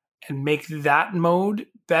and make that mode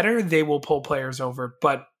better, they will pull players over.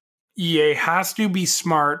 But EA has to be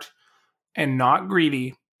smart and not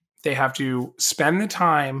greedy. They have to spend the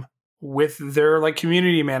time with their like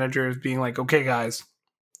community managers being like, okay, guys,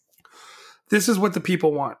 this is what the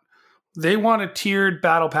people want. They want a tiered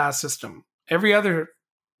battle pass system. Every other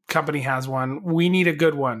company has one. We need a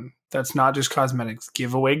good one that's not just cosmetics.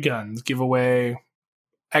 Give away guns, give away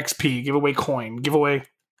XP, give away coin, give away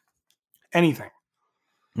anything.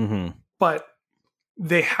 Mm-hmm. But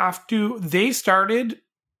they have to. They started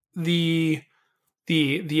the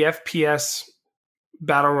FPS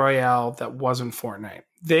battle royale that wasn't Fortnite.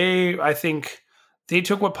 I think they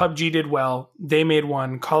took what PUBG did well. They made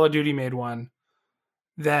one. Call of Duty made one.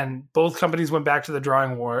 Then both companies went back to the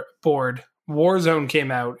drawing board. Warzone came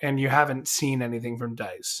out, and you haven't seen anything from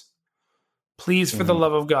DICE. Please, for the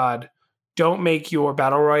love of God, don't make your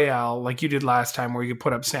battle royale like you did last time where you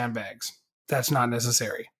put up sandbags. That's not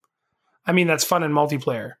necessary. I mean, that's fun in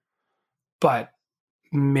multiplayer, but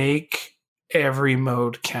make every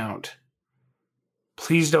mode count.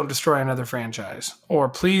 Please don't destroy another franchise, or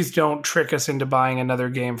please don't trick us into buying another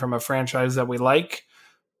game from a franchise that we like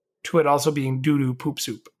to it also being doo-doo poop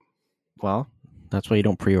soup. Well, that's why you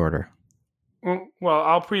don't pre-order. Well,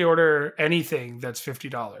 I'll pre-order anything that's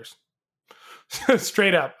 $50.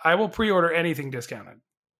 Straight up, I will pre-order anything discounted.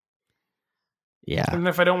 Yeah. And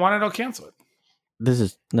if I don't want it, I'll cancel it. This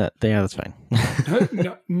is no, yeah, that's fine.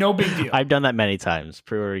 No big deal. I've done that many times.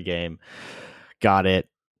 Pre-order a game, got it,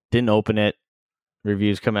 didn't open it.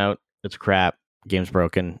 Reviews come out, it's crap. Game's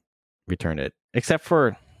broken, return it. Except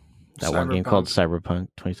for that one game called Cyberpunk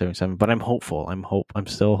 2077. But I'm hopeful. I'm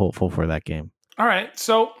still hopeful for that game. All right,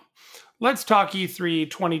 so let's talk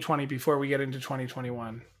E3 2020 before we get into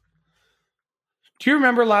 2021. Do you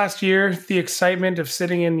remember last year the excitement of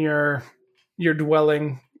sitting in your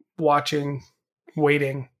dwelling, watching,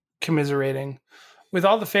 waiting, commiserating with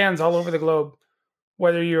all the fans all over the globe,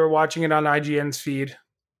 whether you were watching it on IGN's feed,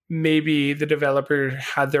 maybe the developer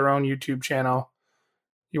had their own YouTube channel,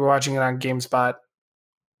 you were watching it on GameSpot,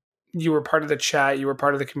 you were part of the chat, you were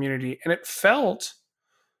part of the community, and it felt,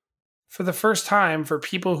 for the first time, for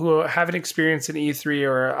people who haven't experienced an E3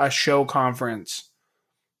 or a show conference,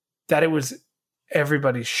 that it was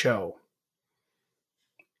everybody's show.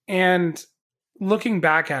 And looking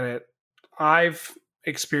back at it, I've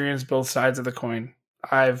experienced both sides of the coin.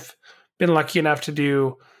 I've been lucky enough to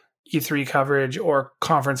do E3 coverage or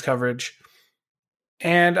conference coverage.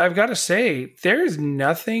 And I've got to say, there is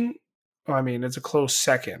nothing, I mean, it's a close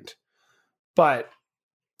second. But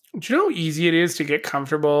do you know how easy it is to get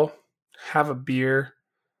comfortable, have a beer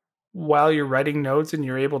while you're writing notes and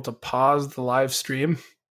you're able to pause the live stream?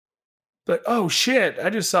 But, oh shit, I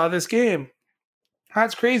just saw this game.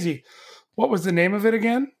 That's crazy. What was the name of it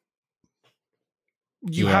again?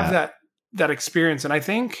 You have that experience, and I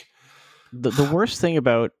think the worst thing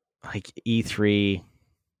about like E3,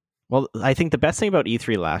 well, I think the best thing about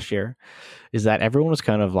E3 last year is that everyone was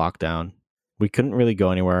kind of locked down. We couldn't really go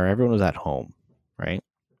anywhere. Everyone was at home, right?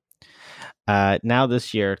 Now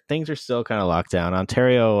this year, things are still kind of locked down.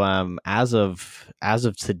 Ontario, as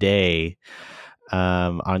of today,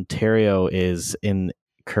 Ontario is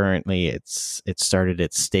currently it's started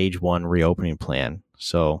its stage 1 reopening plan.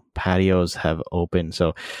 So patios have opened.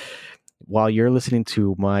 So while you're listening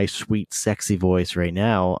to my sweet, sexy voice right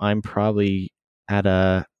now, I'm probably at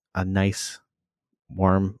a nice,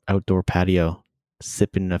 warm outdoor patio,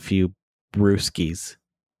 sipping a few brewskis.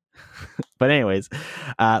 But anyways,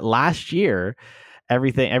 last year,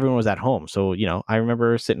 everyone was at home. So, I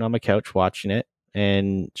remember sitting on my couch watching it,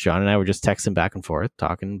 and Sean and I were just texting back and forth,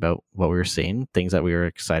 talking about what we were seeing, things that we were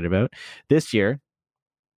excited about. This year,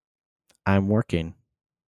 I'm working.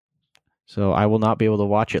 So I will not be able to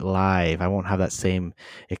watch it live. I won't have that same,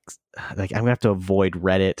 I'm going to have to avoid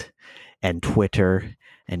Reddit and Twitter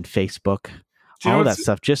and Facebook, all of that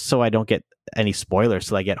stuff, just so I don't get any spoilers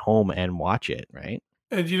till I get home and watch it, right?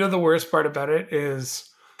 And you know the worst part about it is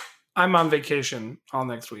I'm on vacation all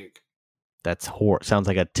next week. That's sounds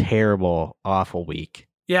like a terrible, awful week.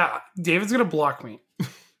 Yeah, David's going to block me.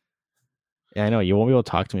 Yeah, I know. You won't be able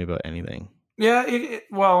to talk to me about anything. Yeah,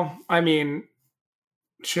 well, I mean,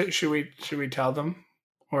 should we tell them?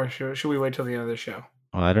 Or should we wait till the end of the show?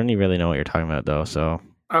 Well, I don't even really know what you're talking about, though, so...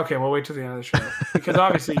 Okay, we'll wait till the end of the show. Because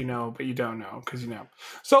obviously you know, but you don't know, because you know.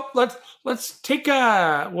 So let's take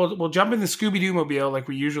we'll jump in the Scooby-Doo mobile like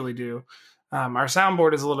we usually do. Our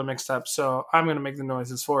soundboard is a little mixed up, so I'm going to make the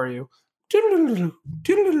noises for you.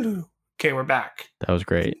 Okay, we're back. That was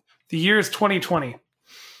great. The year is 2020.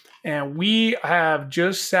 And we have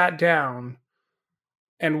just sat down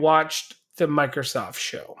and watched the Microsoft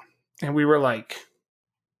show. And we were like,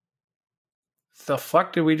 the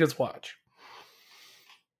fuck did we just watch?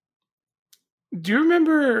 Do you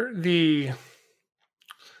remember the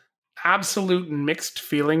absolute mixed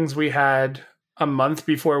feelings we had a month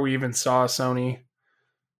before we even saw Sony?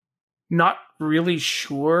 Not really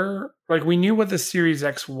sure. Like, we knew what the Series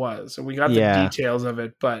X was, and we got the details of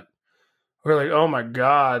it, but we're like, oh my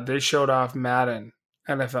God, they showed off Madden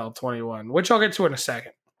NFL 21, which I'll get to in a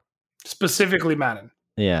second. Specifically Madden.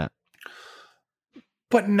 Yeah.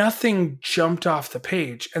 But nothing jumped off the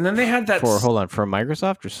page. And then they had that... Hold on, for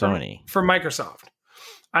Microsoft or Sony? For Microsoft.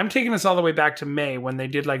 I'm taking us all the way back to May when they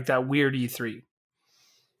did like that weird E3.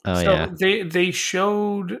 Oh, so yeah. They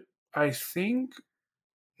showed, I think,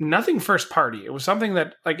 nothing first party. It was something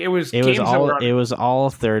that, like, it was all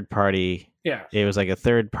third party. Yeah. It was like a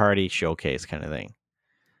third party showcase kind of thing.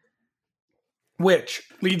 Which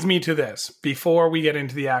leads me to this. Before we get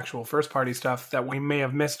into the actual first party stuff that we may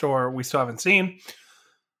have missed or we still haven't seen...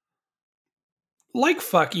 Like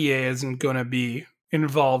fuck, EA isn't going to be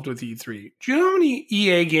involved with E3. Do you know how many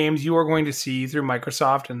EA games you are going to see through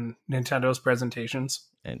Microsoft and Nintendo's presentations?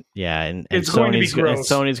 And yeah, and it's going to be gross. And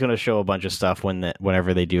Sony's going to show a bunch of stuff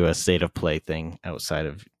whenever they do a state of play thing outside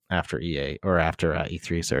of after EA or after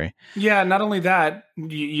E3. Sorry. Yeah, not only that,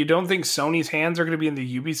 you don't think Sony's hands are going to be in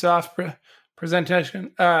the Ubisoft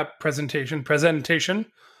presentation,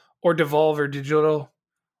 or Devolver Digital,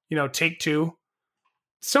 Take-Two.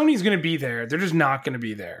 Sony's going to be there. They're just not going to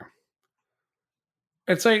be there.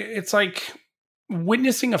 It's like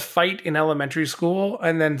witnessing a fight in elementary school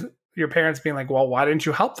and then your parents being like, well, why didn't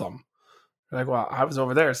you help them? You're like, well, I was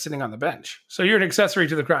over there sitting on the bench. So you're an accessory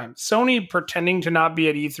to the crime. Sony pretending to not be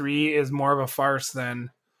at E3 is more of a farce than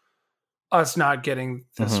us not getting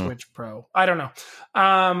the Switch Pro. I don't know.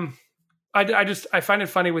 I find it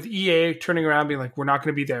funny with EA turning around being like, we're not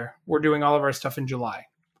going to be there. We're doing all of our stuff in July.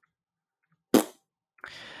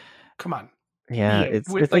 Come on. Yeah, EA, it's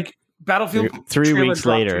like Battlefield 3 weeks dropped 2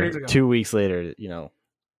 later, days ago. 2 weeks later,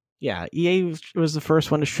 yeah, EA was the first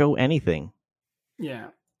one to show anything. Yeah.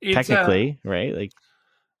 Technically, right? Like,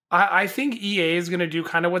 I think EA is going to do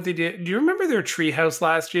kind of what they did. Do you remember their Treehouse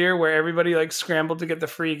last year where everybody like scrambled to get the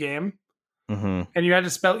free game? mm-hmm. And you had to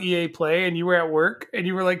spell EA Play and you were at work and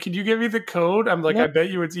you were like, can you give me the code? I'm like, Yep. I bet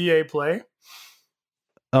you it's EA Play.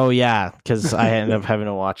 Oh yeah, because I ended up having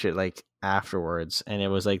to watch it like afterwards, and it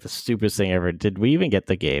was like the stupidest thing ever. Did we even get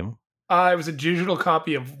the game? It was a digital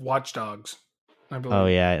copy of Watch Dogs, I believe. Oh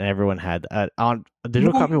yeah, and everyone had on a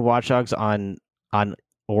digital copy of Watch Dogs on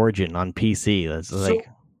Origin on PC. That's like,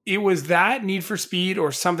 it was that Need for Speed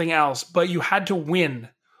or something else, but you had to win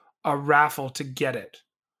a raffle to get it.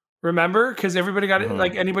 Remember? Because everybody got it.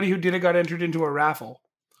 Like anybody who did it got entered into a raffle.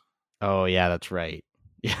 oh yeah, that's right.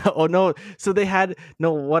 Yeah. Oh no. So they had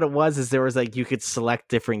what it was is there was like you could select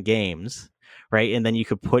different games, right? And then you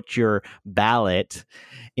could put your ballot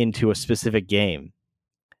into a specific game.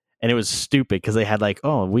 And it was stupid because they had like,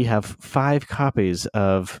 oh, we have 5 copies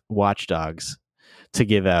of Watch Dogs to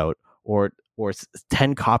give out, or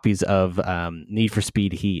 10 copies of Need for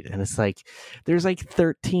Speed Heat. And it's like there's like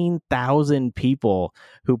 13,000 people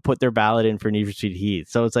who put their ballot in for Need for Speed Heat.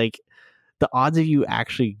 So it's like the odds of you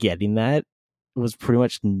actually getting that was pretty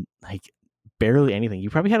much like barely anything.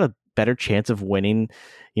 You probably had a better chance of winning,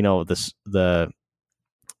 the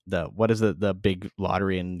what is the big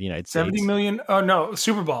lottery in the United States? 70 million. Oh no,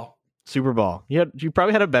 Super Bowl. You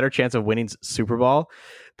probably had a better chance of winning Super Bowl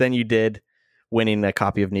than you did winning a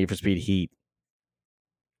copy of Need for Speed Heat.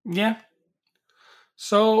 Yeah.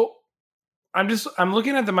 So I'm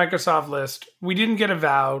looking at the Microsoft list. We didn't get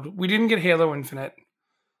Avowed. We didn't get Halo Infinite.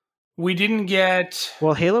 We didn't get...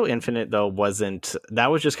 Well, Halo Infinite, though, wasn't... That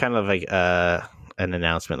was just kind of like an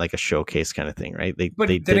announcement, like a showcase kind of thing, right? But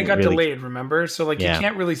then it got delayed, remember? So, like, Yeah. you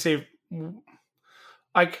can't really say...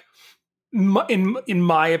 Like, in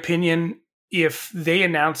my opinion, if they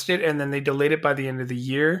announced it and then they delayed it by the end of the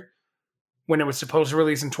year, when it was supposed to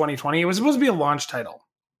release in 2020, it was supposed to be a launch title.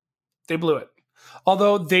 They blew it.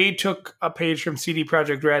 Although they took a page from CD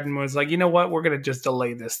Projekt Red and was like, you know what? We're going to just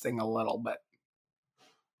delay this thing a little bit.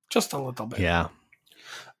 Just a little bit. Yeah.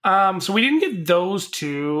 So we didn't get those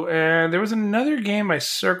two. And there was another game I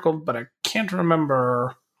circled, but I can't remember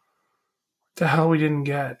what the hell we didn't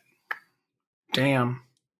get. Damn.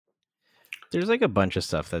 There's like a bunch of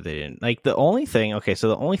stuff that they didn't. Like the only thing that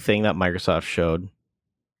Microsoft showed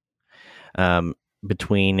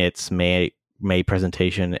between its May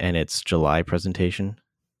presentation and its July presentation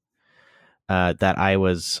that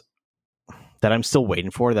I'm still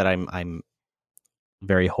waiting for, that I'm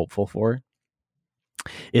very hopeful for,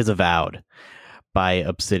 is Avowed by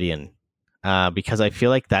Obsidian, because I feel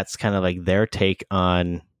like that's kind of like their take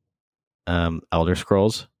on Elder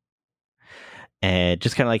Scrolls, and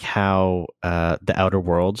just kind of like how the Outer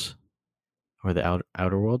Worlds, or the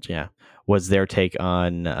Outer Worlds, yeah, was their take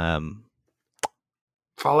on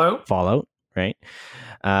Fallout, right?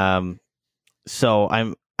 So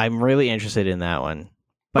I'm really interested in that one.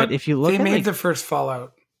 But if you look, they made the first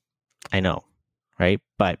Fallout. I know, right?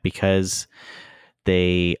 But because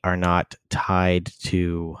they are not tied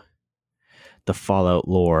to the Fallout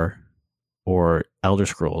lore or Elder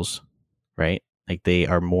Scrolls, right? Like they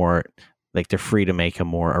are more, like they're free to make a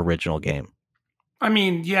more original game. I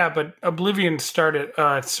mean, yeah, but Oblivion started.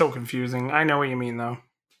 It's so confusing. I know what you mean, though.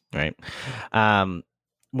 Right.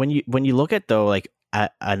 When you look at though, like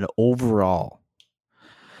an overall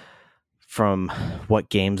from what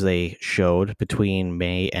games they showed between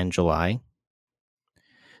May and July,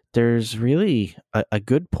 there's really a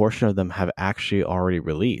good portion of them have actually already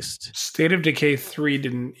released. State of Decay 3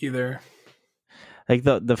 didn't either. Like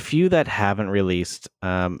the few that haven't released,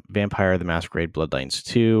 Vampire the Masquerade Bloodlines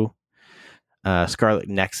 2, Scarlet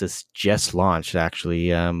Nexus just launched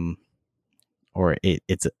actually, or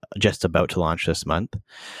it's just about to launch this month.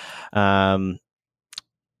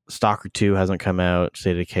 Stalker 2 hasn't come out.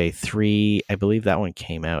 State of Decay 3, I believe that one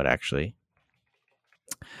came out actually.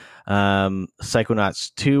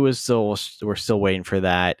 Psychonauts 2 is we're still waiting for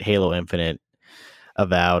that. Halo Infinite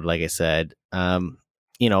Avowed, like I said, Forza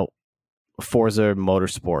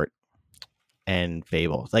Motorsport and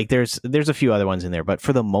Fable. Like there's a few other ones in there, but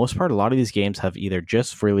for the most part, a lot of these games have either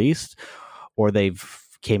just released or they've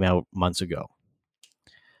came out months ago.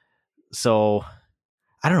 So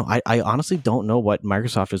I don't know. I honestly don't know what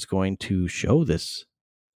Microsoft is going to show this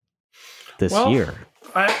year.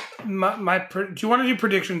 Do you want to do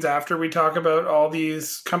predictions after we talk about all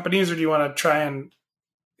these companies, or do you want to try and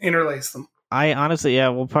interlace them? I honestly,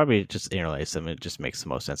 we'll probably just interlace them. It just makes the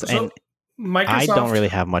most sense. So, and Microsoft, I don't really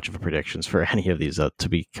have much of a predictions for any of these, to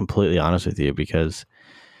be completely honest with you, because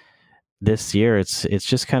this year it's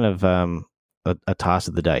just kind of a toss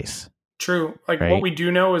of the dice. True. Like right? What we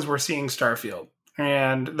do know is we're seeing Starfield,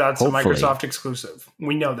 and that's Hopefully. a Microsoft exclusive.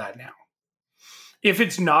 We know that now. If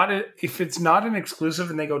it's not an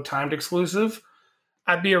exclusive and they go timed exclusive,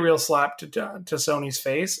 that'd be a real slap to Sony's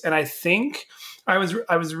face. And I think I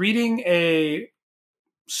was reading a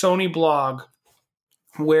Sony blog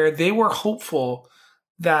where they were hopeful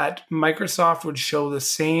that Microsoft would show the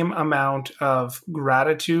same amount of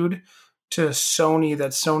gratitude to Sony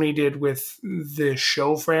that Sony did with the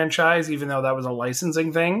show franchise, even though that was a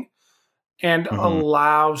licensing thing, and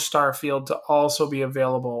allow Starfield to also be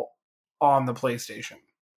available on the PlayStation.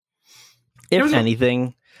 If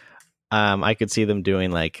anything, I could see them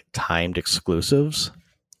doing like timed exclusives,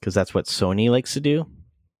 because that's what Sony likes to do.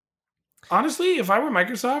 Honestly, if I were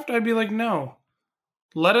Microsoft, I'd be like, no.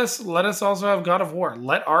 Let us also have God of War.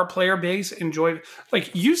 Let our player base enjoy.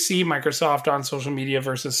 Like, you see Microsoft on social media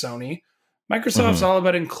versus Sony. Microsoft's all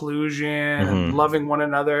about inclusion and loving one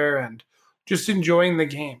another and just enjoying the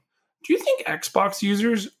game. Do you think Xbox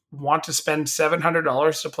users want to spend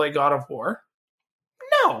 $700 to play God of War?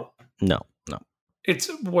 No.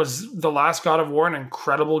 Was the last God of War an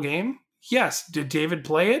incredible game? Yes. Did David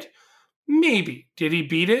play it? Maybe. Did he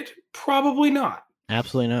beat it? Probably not.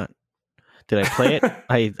 Absolutely not. Did I play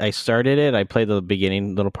it? I started it. I played the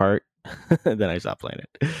beginning little part. Then I stopped playing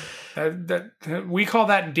it. We call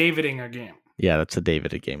that Daviding a game. Yeah, that's a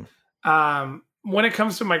David game. When it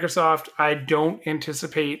comes to Microsoft, I don't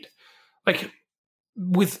anticipate, like,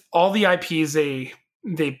 with all the IPs they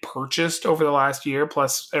purchased over the last year,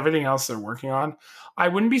 plus everything else they're working on, I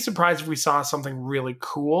wouldn't be surprised if we saw something really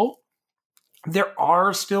cool. There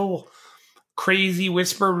are still crazy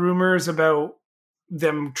whisper rumors about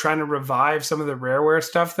them trying to revive some of the Rareware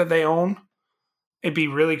stuff that they own. It'd be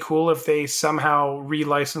really cool if they somehow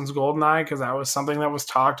re-license GoldenEye, because that was something that was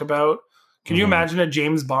talked about. Can you imagine a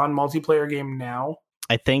James Bond multiplayer game now?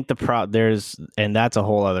 I think and that's a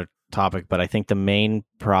whole other topic, but I think the main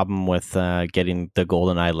problem with getting the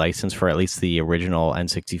GoldenEye license for at least the original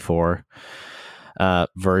N64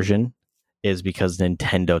 version is because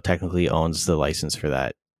Nintendo technically owns the license for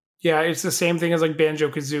that. Yeah, it's the same thing as like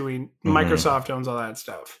Banjo-Kazooie. Microsoft owns all that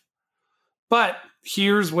stuff. But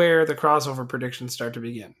here's where the crossover predictions start to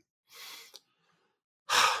begin.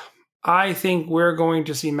 I think we're going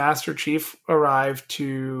to see Master Chief arrive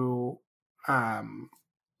to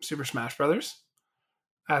Super Smash Brothers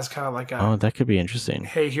as kind of like that could be interesting.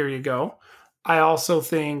 Hey, here you go. I also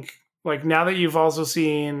think, like, now that you've also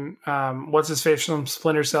seen what's his face from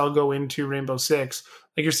Splinter Cell go into Rainbow Six,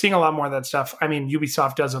 like, you're seeing a lot more of that stuff. I mean,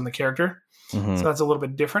 Ubisoft does own the character, so that's a little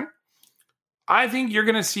bit different. I think you're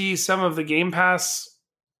going to see some of the Game Pass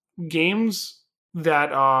games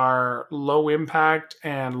that are low impact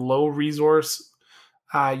and low resource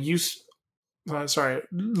low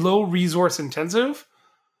resource intensive.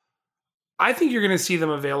 I think you're going to see them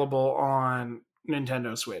available on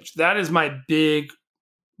Nintendo Switch. That is my big,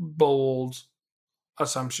 bold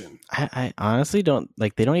assumption. I honestly don't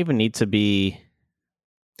like. They don't even need to be.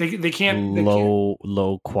 They can't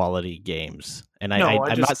low quality games, and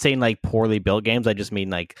I'm not saying like poorly built games. I just mean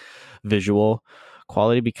like visual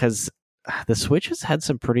quality, because the Switch has had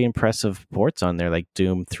some pretty impressive ports on there, like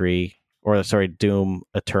Doom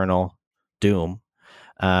Eternal, Doom,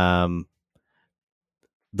 The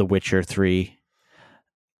Witcher 3,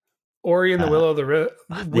 Ori and the Will of the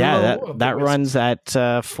that runs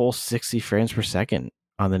at full 60 frames per second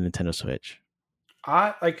on the Nintendo Switch.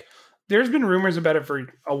 There's been rumors about it for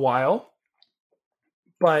a while,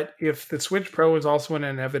 but if the Switch Pro is also an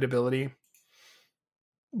inevitability,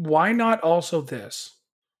 why not also this?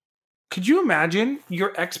 Could you imagine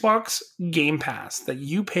your Xbox Game Pass that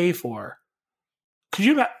you pay for? Could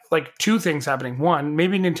you like two things happening? One,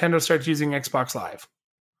 maybe Nintendo starts using Xbox Live.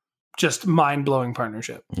 Just mind-blowing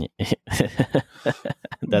partnership.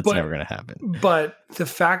 That's never going to happen. But the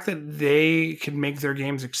fact that they can make their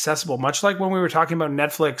games accessible, much like when we were talking about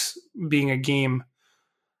Netflix being a game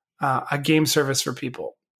service for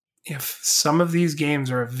people, if some of these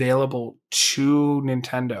games are available to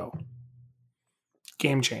Nintendo.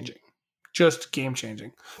 Game changing. Just game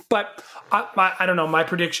changing. But I don't know, my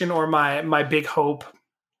prediction or my big hope,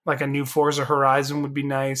 like a new Forza Horizon would be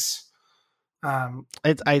nice.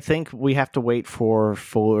 I think we have to wait for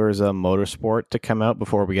Forza Motorsport to come out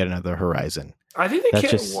before we get another Horizon. I think they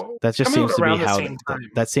that just seems to be how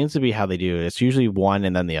that seems to be how they do it. It's usually one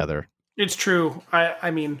and then the other. It's true.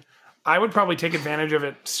 I mean, I would probably take advantage of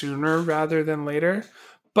it sooner rather than later.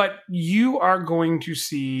 But you are going to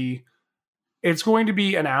see, it's going to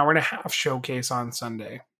be an hour and a half showcase on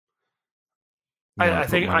Sunday. I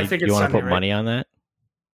think it's you want to put right? money on that?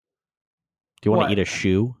 Do you want to eat a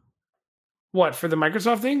shoe? What, for the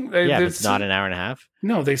Microsoft thing? Yeah, it's not an hour and a half.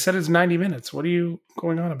 No, they said it's 90 minutes. What are you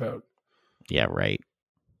going on about? Yeah, right.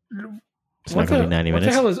 It's not going to be 90 minutes.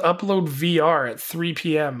 What the hell is Upload VR at 3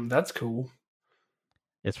 p.m.? That's cool.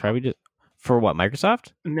 It's probably just for what,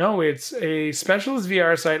 Microsoft? No, it's a specialist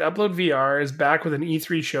VR site. Upload VR is back with an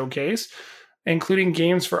E3 showcase, including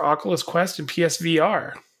games for Oculus Quest and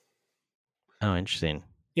PSVR. Oh, interesting.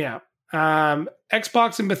 Yeah.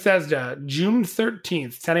 Xbox and Bethesda, June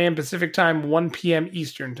 13th, 10 a.m. Pacific time, 1 p.m.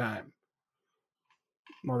 Eastern time.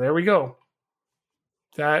 Well, there we go.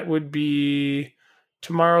 That would be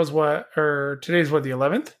today's what, the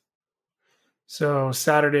 11th? So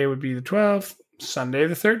Saturday would be the 12th, Sunday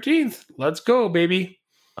the 13th. Let's go, baby.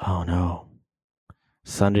 Oh, no.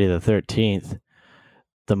 Sunday the 13th,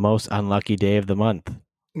 the most unlucky day of the month.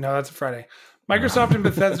 No, that's a Friday. Microsoft and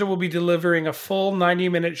Bethesda will be delivering a full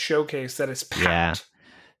 90-minute showcase that is packed. Yeah,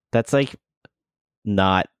 that's like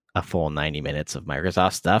not a full 90 minutes of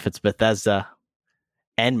Microsoft stuff. It's Bethesda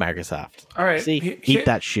and Microsoft. All right. See, eat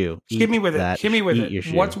that shoe. Hit me with it. Hit me with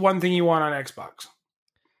it. What's one thing you want on Xbox?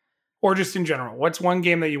 Or just in general? What's one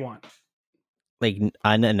game that you want? Like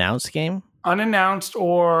unannounced game? Unannounced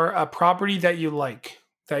or a property that you like,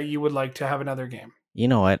 that you would like to have another game. You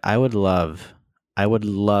know what? I would love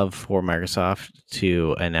for Microsoft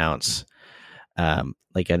to announce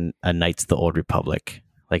like a Knights of the Old Republic,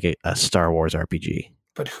 like a Star Wars RPG.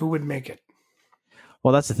 But who would make it?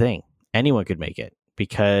 Well, that's the thing. Anyone could make it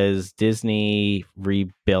because Disney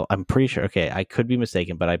rebuilt. I'm pretty sure. Okay, I could be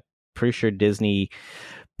mistaken, but I'm pretty sure Disney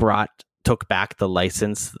took back the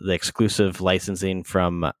license, the exclusive licensing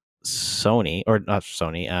from Sony, or not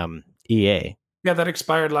Sony, EA. Yeah, that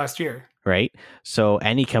expired last year. Right? So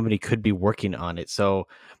any company could be working on it. So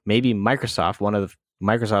maybe Microsoft, one of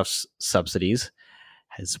Microsoft's subsidies,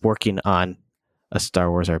 is working on a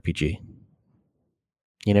Star Wars RPG.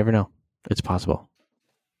 You never know. It's possible.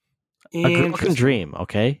 A girl can dream,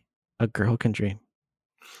 okay? A girl can dream.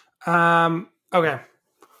 Okay.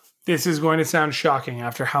 This is going to sound shocking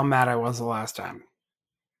after how mad I was the last time.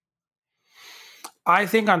 I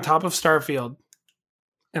think on top of Starfield,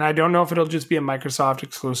 and I don't know if it'll just be a Microsoft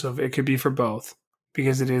exclusive. It could be for both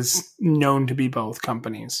because it is known to be both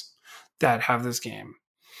companies that have this game.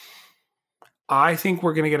 I think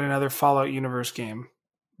we're going to get another Fallout universe game,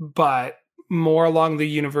 but more along the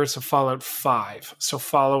universe of Fallout 5. So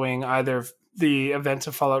following either the events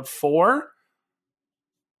of Fallout 4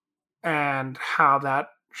 and how that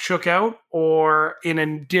shook out, or in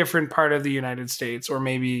a different part of the United States, or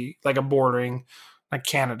maybe like a bordering, like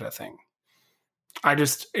Canada thing.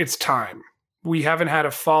 It's time. We haven't had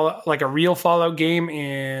a real Fallout game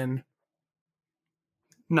in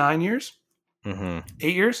 9 years? Mm-hmm.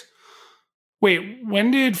 8 years? Wait,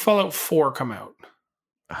 when did Fallout 4 come out?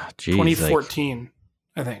 2014,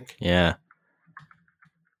 I think. Yeah.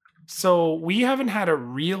 So we haven't had a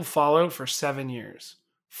real Fallout for 7 years.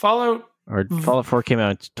 Fallout 4 came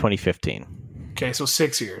out in 2015. Okay, so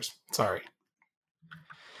 6 years. Sorry.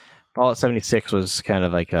 Fallout 76 was kind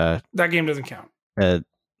of like that game doesn't count.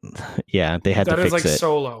 Yeah, they had to fix it. That is like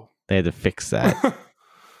Solo. They had to fix that.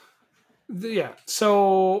 Yeah,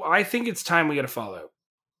 so I think it's time we get a Fallout.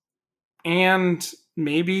 And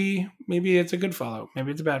maybe it's a good Fallout.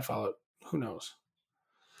 Maybe it's a bad Fallout. Who knows?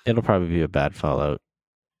 It'll probably be a bad Fallout.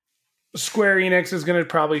 Square Enix is going to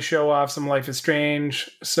probably show off some Life is Strange,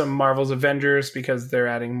 some Marvel's Avengers, because they're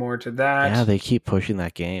adding more to that. Yeah, they keep pushing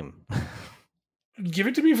that game. Give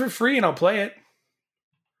it to me for free and I'll play it.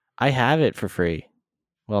 I have it for free.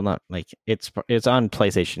 Well, not like it's on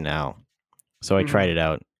PlayStation Now. So I tried it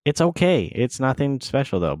out. It's okay. It's nothing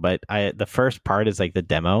special though, but the first part is like the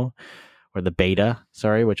demo or the beta,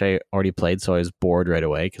 which I already played, so I was bored right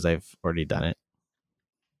away because I've already done it.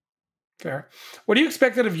 Fair. What do you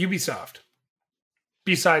expect out of Ubisoft?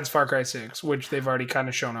 Besides Far Cry 6, which they've already kind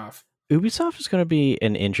of shown off. Ubisoft is going to be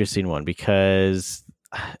an interesting one because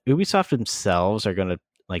Ubisoft themselves are going to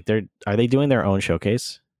are they doing their own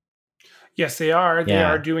showcase? Yes, they are. They Yeah.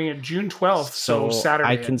 are doing it June 12th, so Saturday.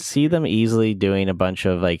 I can see them easily doing a bunch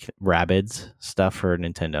of like Rabbids stuff for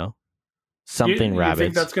Nintendo. Something you Rabbids.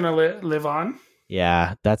 think that's going to live on?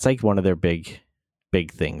 Yeah, that's like one of their big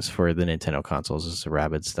things for the Nintendo consoles is the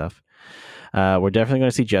Rabbids stuff. We're definitely going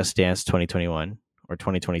to see Just Dance 2021 or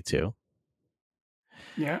 2022.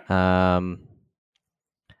 Yeah.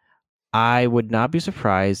 I would not be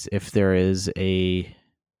surprised if there is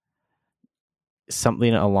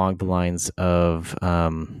something along the lines of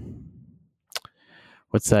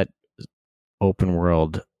what's that open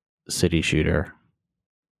world city shooter,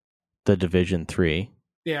 The Division 3.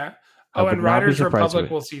 Yeah. I Oh, would and not be Riders surprised Republic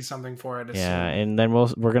with- will see something for it. Yeah, soon. and then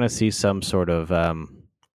we're gonna see some sort of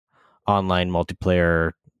online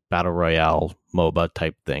multiplayer battle royale MOBA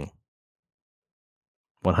type thing.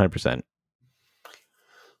 100%.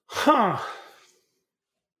 Huh.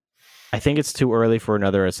 I think it's too early for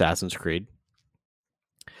another Assassin's Creed,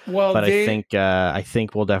 Well, but I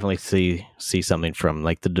think we'll definitely see something from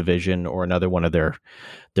like The Division or another one of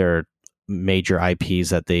their major IPs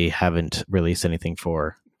that they haven't released anything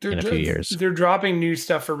for in a few years. They're dropping new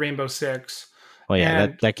stuff for Rainbow Six. Well, yeah,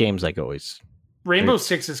 and that game's like always. Rainbow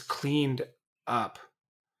Six is cleaned up.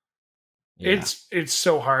 Yeah. It's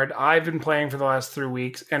so hard. I've been playing for the last 3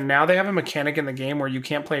 weeks, and now they have a mechanic in the game where you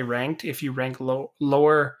can't play ranked if you rank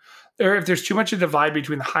lower, or if there's too much a divide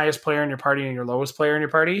between the highest player in your party and your lowest player in your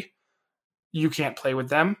party, you can't play with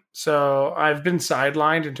them. So I've been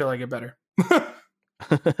sidelined until I get better.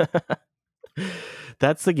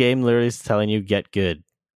 That's the game literally is telling you get good.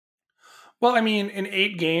 Well, I mean, in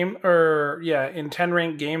 10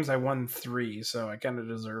 ranked games, I won 3, so I kind of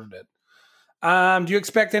deserved it. Do you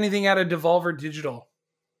expect anything out of Devolver Digital?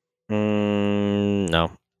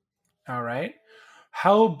 No. All right.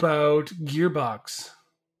 How about Gearbox?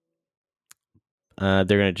 They're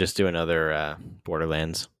gonna just do another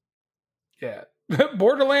Borderlands. Yeah.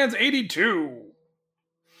 Borderlands 82.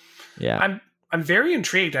 Yeah. I'm very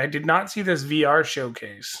intrigued. I did not see this VR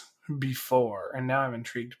showcase before, and now I'm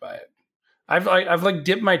intrigued by it. I've like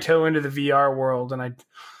dipped my toe into the VR world, and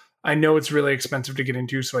I know it's really expensive to get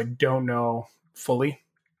into, so I don't know fully.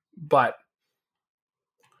 But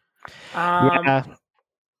yeah.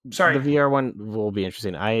 Sorry. The VR one will be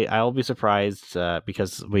interesting. I'll be surprised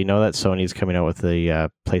because we know that Sony's coming out with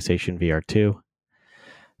the PlayStation VR 2.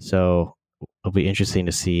 So it'll be interesting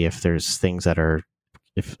to see if there's things that are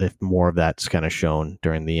if more of that's kind of shown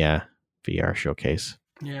during the VR showcase.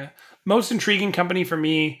 Yeah. Most intriguing company for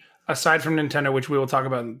me, aside from Nintendo, which we will talk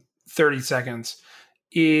about in 30 seconds,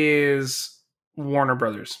 is Warner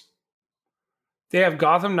Brothers. They have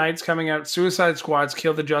Gotham Knights coming out, Suicide Squad's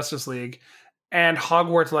Kill the Justice League, and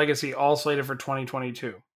Hogwarts Legacy all slated for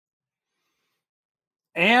 2022.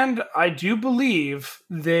 And I do believe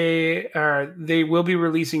they will be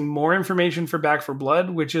releasing more information for Back 4 Blood,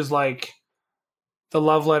 which is like the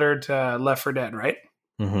love letter to Left 4 Dead, right?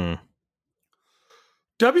 Mm-hmm.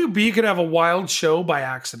 WB could have a wild show by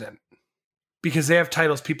accident because they have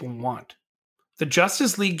titles people want. The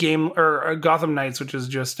Justice League game, or Gotham Knights, which is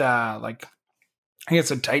just like, I think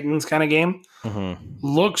it's a Titans kind of game,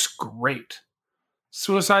 looks great.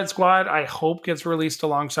 Suicide Squad, I hope, gets released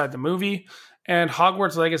alongside the movie. And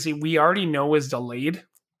Hogwarts Legacy, we already know is delayed.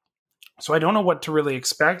 So I don't know what to really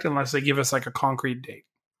expect unless they give us like a concrete date.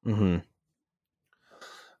 Mm-hmm.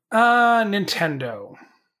 Nintendo.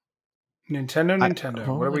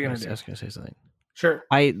 Nintendo. What are we going to do? I was going to say something. Sure.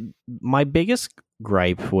 My biggest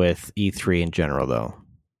gripe with E3 in general, though,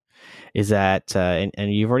 is that,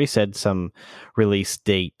 and you've already said some release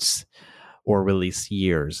dates or release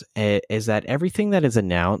years, is that everything that is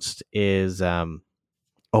announced is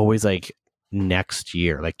always like next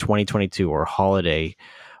year, like 2022 or holiday,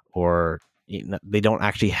 or they don't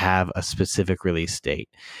actually have a specific release date.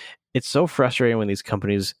 It's so frustrating when these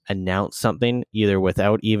companies announce something either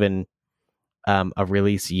without even a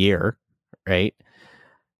release year, right?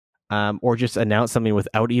 Or just announce something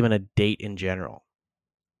without even a date in general.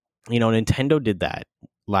 Nintendo did that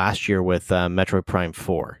last year with Metroid Prime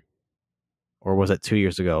 4. Or was it 2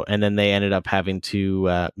 years ago? And then they ended up having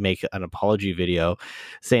to make an apology video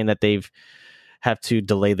saying that they've have to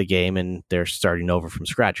delay the game and they're starting over from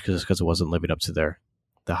scratch because it wasn't living up to the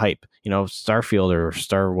hype. Starfield or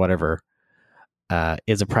Star whatever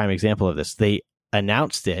is a prime example of this. They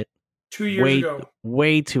announced it 2 years ago,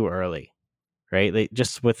 way too early, right? They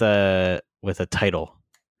just with a title.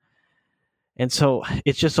 And so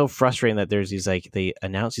it's just so frustrating that there's these, like, they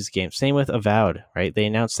announce these games. Same with Avowed, right? They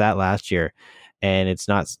announced that last year, and it's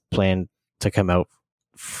not planned to come out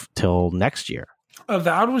till next year.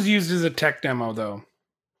 Avowed was used as a tech demo, though.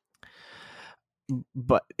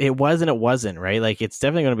 but it was and it wasn't, right? Like it's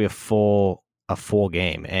definitely going to be a full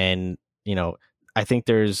game, and I think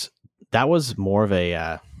that was more of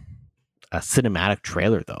a cinematic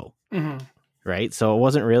trailer though. Mm-hmm. Right, so it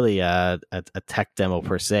wasn't really a tech demo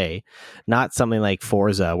per se, not something like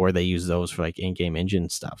Forza where they use those for like in-game engine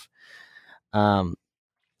stuff.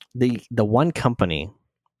 The one company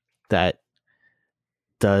that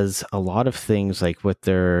does a lot of things like with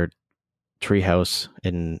their Treehouse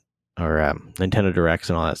or Nintendo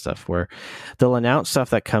Directs and all that stuff, where they'll announce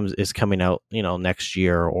stuff that is coming out, next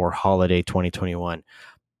year or holiday 2021,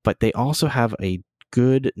 but they also have a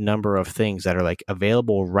good number of things that are like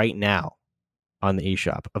available right now on the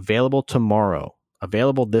eShop, available tomorrow,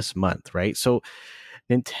 available this month, right? So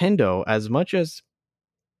Nintendo, as much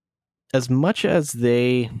as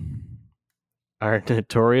they are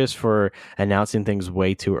notorious for announcing things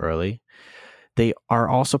way too early, they are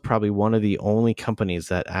also probably one of the only companies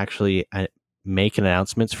that actually make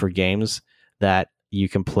announcements for games that you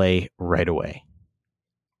can play right away.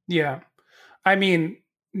 Yeah. I mean,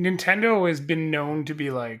 Nintendo has been known to be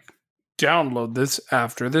like, download this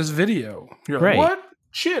after this video. You're like, what?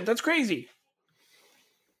 Shit, that's crazy.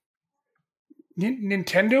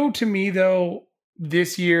 Nintendo, to me, though,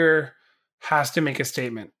 this year has to make a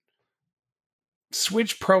statement.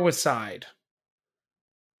 Switch Pro aside,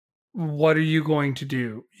 what are you going to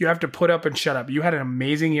do? You have to put up and shut up. You had an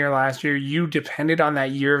amazing year last year. You depended on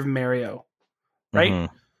that year of Mario, right?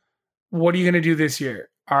 Mm-hmm. What are you going to do this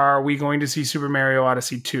year? Are we going to see Super Mario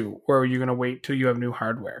Odyssey 2? Or are you going to wait till you have new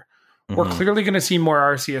hardware? We're clearly going to see more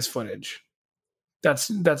RCS footage. That's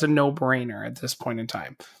a no-brainer at this point in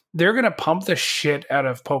time. They're going to pump the shit out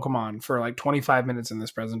of Pokemon for like 25 minutes in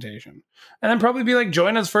this presentation. And then probably be like,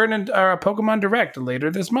 join us for a Pokemon Direct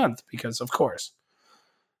later this month, because of course.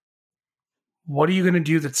 What are you going to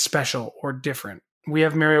do that's special or different? We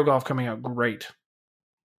have Mario Golf coming out. Great.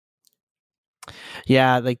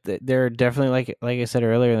 Yeah, like they're definitely like I said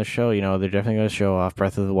earlier in the show, they're definitely going to show off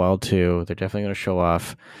Breath of the Wild 2. They're definitely going to show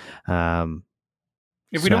off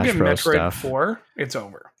if we don't get Metroid stuff. 4, it's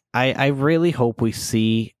over. I really hope we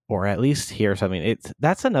see or at least hear something.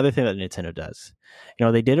 That's another thing that Nintendo does.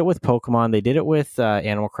 They did it with Pokemon. They did it with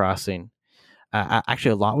Animal Crossing.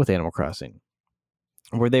 Actually, a lot with Animal Crossing,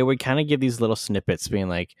 where they would kind of give these little snippets being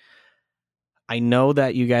like, I know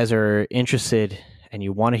that you guys are interested and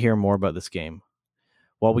you want to hear more about this game.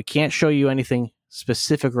 While we can't show you anything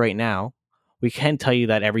specific right now, we can tell you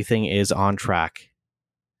that everything is on track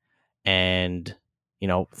and,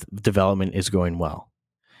 development is going well.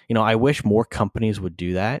 I wish more companies would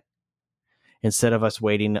do that instead of us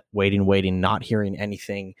waiting, not hearing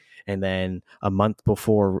anything. And then a month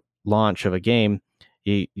before launch of a game,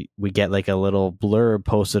 we get like a little blurb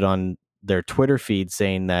posted on their Twitter feed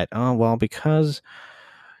saying that, oh, well, because,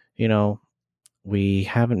 we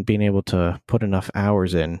haven't been able to put enough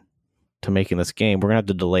hours in to making this game, we're going to have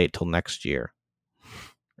to delay it till next year.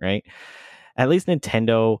 Right? At least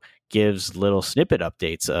Nintendo gives little snippet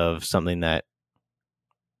updates of something that,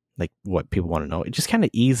 like, what people want to know. It just kind of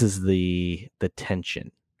eases the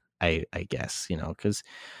tension, I guess, because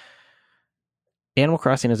Animal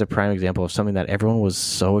Crossing is a prime example of something that everyone was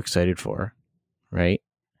so excited for, right?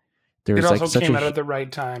 It also came out at the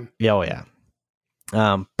right time. Yeah, oh yeah.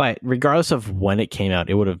 But regardless of when it came out,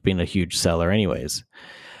 it would have been a huge seller anyways.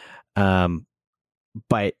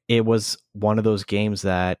 But it was one of those games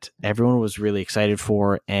that everyone was really excited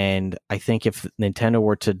for. And I think if Nintendo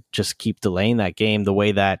were to just keep delaying that game the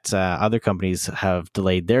way that other companies have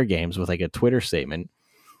delayed their games with like a Twitter statement,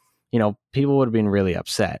 people would have been really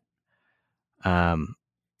upset.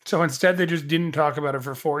 So instead, they just didn't talk about it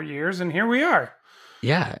for 4 years, and here we are.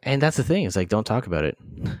 Yeah, and that's the thing. It's like, don't talk about it.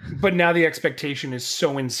 But now the expectation is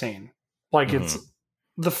so insane. Like, it's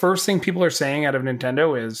the first thing people are saying out of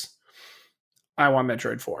Nintendo is, I want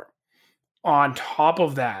Metroid 4. On top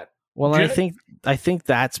of that. Well, I think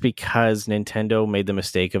that's because Nintendo made the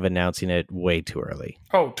mistake of announcing it way too early.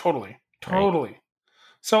 Oh, totally. Right.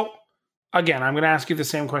 So, again, I'm going to ask you the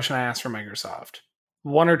same question I asked for Microsoft.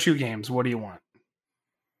 1 or 2 games, what do you want?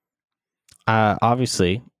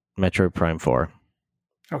 Obviously, Metroid Prime 4.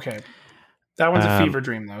 Okay. That one's a fever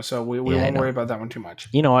dream, though, so we won't worry about that one too much.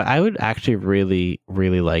 I would actually really,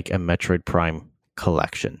 really like a Metroid Prime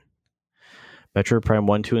collection. Metroid Prime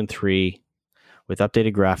 1, 2, and 3 with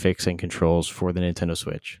updated graphics and controls for the Nintendo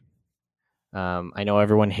Switch. I know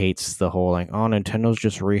everyone hates the whole, like, oh, Nintendo's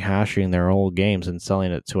just rehashing their old games and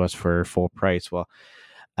selling it to us for full price. Well,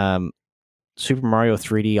 Super Mario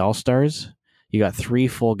 3D All-Stars, you got 3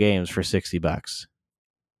 full games for $60.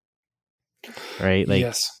 Right? Like,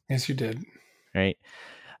 yes, you did. Right?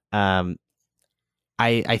 I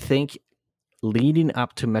think leading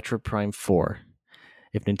up to Metroid Prime 4,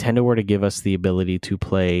 if Nintendo were to give us the ability to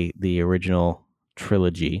play the original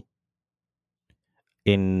trilogy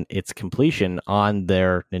in its completion on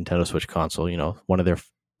their Nintendo Switch console, one of their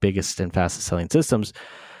biggest and fastest selling systems,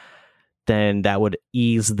 then that would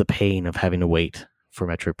ease the pain of having to wait for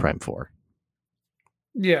Metroid Prime 4.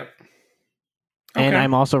 Yeah. And Okay.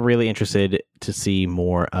 I'm also really interested to see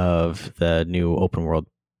more of the new open world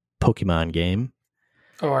Pokemon game.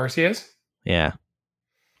 Oh, Arceus? Yeah.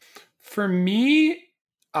 For me,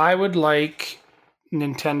 I would like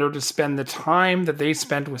Nintendo to spend the time that they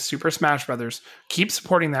spent with Super Smash Brothers. Keep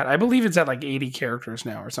supporting that. I believe it's at like 80 characters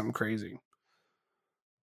now or something crazy.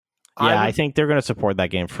 Yeah, I think they're going to support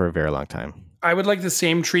that game for a very long time. I would like the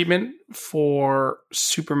same treatment for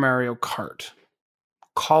Super Mario Kart.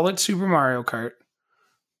 Call it Super Mario Kart,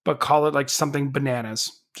 but call it like something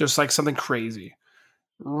bananas, just like something crazy.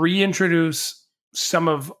 Reintroduce some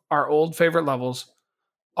of our old favorite levels.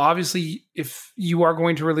 Obviously, if you are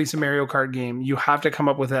going to release a Mario Kart game, you have to come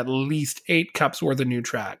up with at least 8 cups worth of new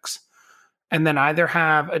tracks. And then either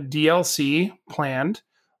have a DLC planned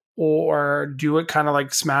or do it kind of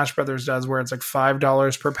like Smash Brothers does, where it's like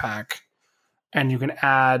 $5 per pack. And you can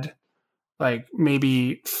add like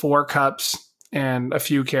maybe 4 cups and a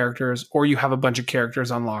few characters, or you have a bunch of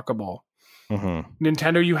characters unlockable. Mm-hmm.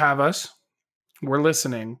 Nintendo, you have us. We're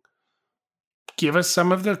listening. Give us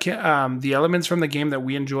some of the elements from the game that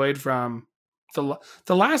we enjoyed from the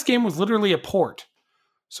last game was literally a port.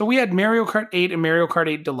 So we had Mario Kart 8 and Mario Kart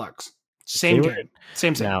 8 Deluxe. Same game.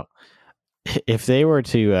 Same. Now, if they were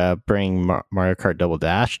to bring Mario Kart Double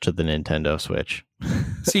Dash to the Nintendo Switch,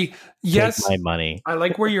 see, yes, take my money. I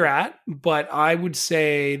like where you're at, but I would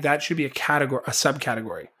say that should be a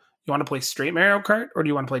subcategory. You want to play straight Mario Kart, or do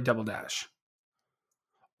you want to play Double Dash?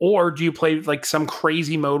 Or do you play like some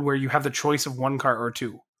crazy mode where you have the choice of 1 cart or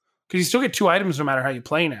 2? Because you still get 2 items no matter how you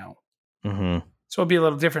play now. Mm-hmm. So it'd be a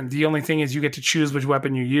little different. The only thing is you get to choose which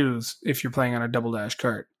weapon you use if you're playing on a Double Dash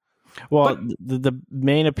cart. Well, the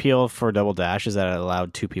main appeal for Double Dash is that it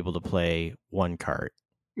allowed 2 people to play 1 cart.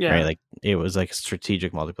 Yeah. Right? Like it was like a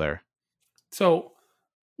strategic multiplayer. So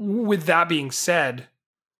with that being said,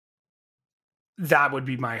 that would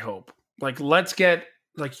be my hope. Like, let's get,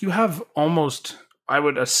 like, you have almost, I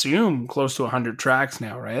would assume, close to 100 tracks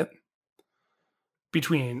now, right?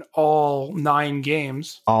 Between all 9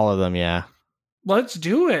 games. All of them, yeah. Let's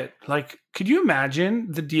do it. Like, could you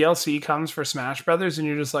imagine the DLC comes for Smash Brothers and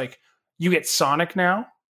you're just like, you get Sonic now?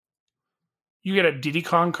 You get a Diddy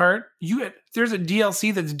Kong kart? There's a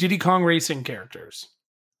DLC that's Diddy Kong racing characters.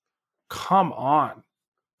 Come on.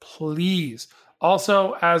 Please.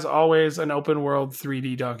 Also, as always, an open world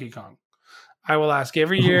 3D Donkey Kong. I will ask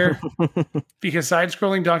every year because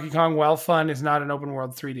side-scrolling Donkey Kong, while fun, is not an open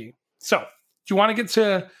world 3D. So, do you want to get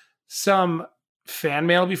to some fan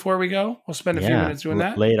mail before we go? We'll spend a few minutes doing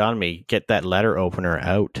that. Lay it on me. Get that letter opener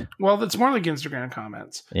out. Well, that's more like Instagram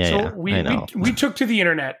comments. Yeah, we took to the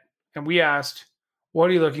internet and we asked, what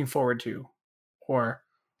are you looking forward to? Or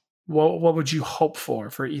what would you hope for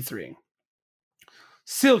E3?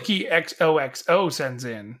 Silky XOXO sends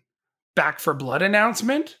in, Back for Blood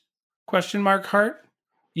announcement? ? Heart.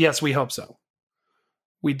 Yes, we hope so.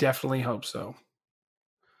 We definitely hope so.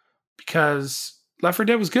 Because Left 4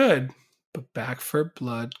 Dead was good, but Back for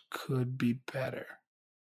Blood could be better.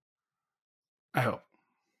 I hope.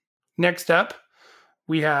 Next up,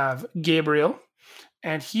 we have Gabriel,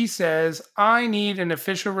 and he says, I need an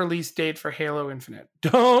official release date for Halo Infinite.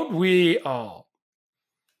 Don't we all?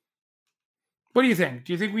 What do you think?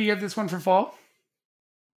 Do you think we get this one for fall?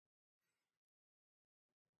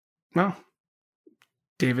 No.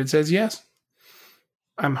 David says yes.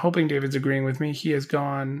 I'm hoping David's agreeing with me. He has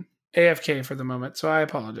gone AFK for the moment, so I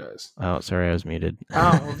apologize. Oh, sorry, I was muted.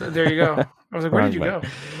 Oh, well, there you go. I was like, where did you go?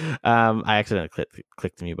 I accidentally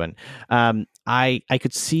clicked the mute button. I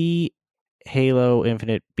could see Halo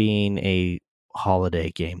Infinite being a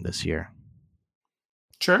holiday game this year.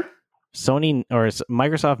 Sure. Sony or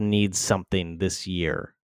Microsoft needs something this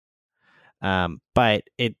year. But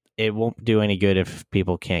it won't do any good if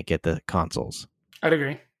people can't get the consoles. I'd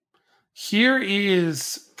agree. Here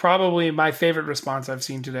is probably my favorite response I've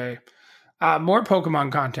seen today. More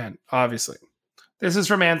Pokemon content, obviously. This is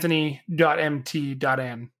from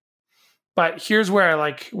Anthony.mt.n. But here's where I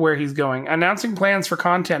like where he's going. Announcing plans for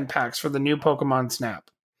content packs for the new Pokemon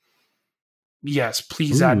Snap. Yes,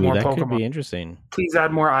 please add more that Pokemon. Could be interesting. Please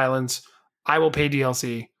add more islands. I will pay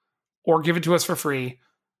DLC. Or give it to us for free.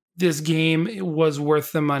 This game was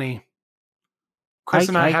worth the money. Chris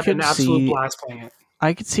and I had an absolute blast playing it.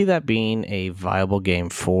 I could see that being a viable game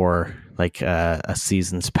for like a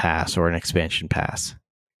season's pass or an expansion pass.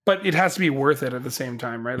 But it has to be worth it at the same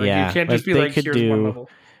time, right? Like Yeah, you can't like, just be they like, could here's one do- level.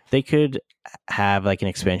 They could have like an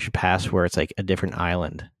expansion pass where it's like a different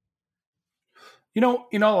island. You know,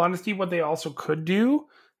 in all honesty, what they also could do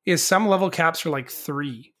is some level caps are like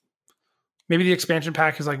 3. Maybe the expansion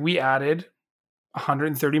pack is like, we added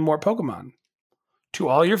 130 more Pokemon to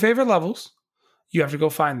all your favorite levels. You have to go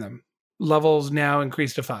find them. Levels now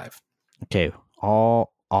increased to 5. Okay,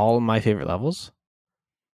 all my favorite levels.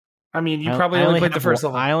 I mean, you I- probably I only played the have first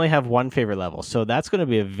one- level. I only have one favorite level, so that's going to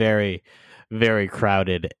be a very, very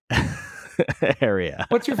crowded area.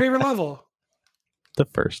 What's your favorite level? The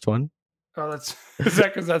first one. Oh, that's is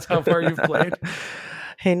that because that's how far you've played?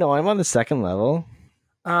 Hey, no, I'm on the second level.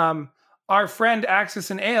 Our friend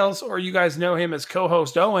Axis and Ales, or you guys know him as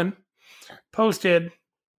co-host Owen, posted,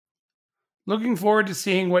 looking forward to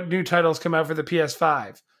seeing what new titles come out for the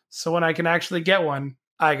PS5. So when I can actually get one,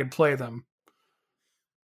 I can play them.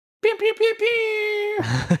 Pew, pew, pew, pew.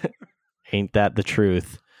 Ain't that the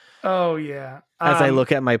truth? Oh, yeah. As I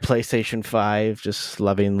look at my PlayStation 5, just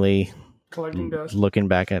lovingly collecting dust. looking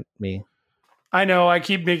back at me. I know, I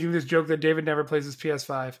keep making this joke that David never plays his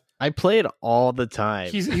PS5. I play it all the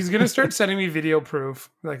time. He's gonna start sending me video proof.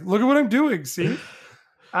 Like, look at what I'm doing. See,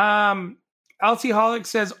 Alcoholic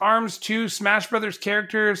says Arms 2, Smash Brothers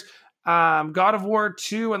characters, God of War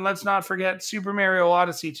 2, and let's not forget Super Mario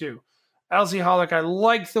Odyssey 2. Alcoholic, I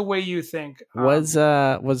like the way you think. Was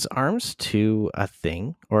Arms 2 a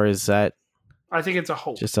thing, or is that I think it's a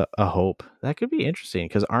hope. just a hope? That could be interesting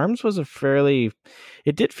because Arms was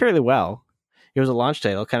it did fairly well. It was a launch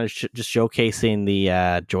title, kind of just showcasing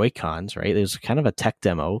the Joy-Cons, right? It was kind of a tech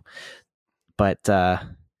demo, but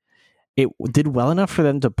it did well enough for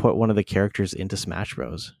them to put one of the characters into Smash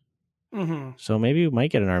Bros. Mm-hmm. So maybe we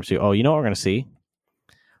might get an Arms 2. Oh, you know what we're going to see?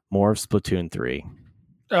 More of Splatoon 3.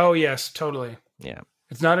 Oh, yes, totally. Yeah.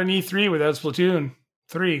 It's not an E3 without Splatoon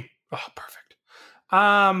 3. Oh, perfect.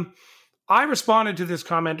 I responded to this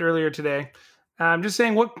comment earlier today. I'm just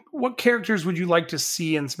saying, what characters would you like to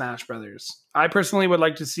see in Smash Brothers? I personally would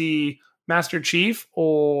like to see Master Chief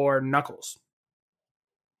or Knuckles.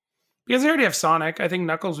 Because they already have Sonic. I think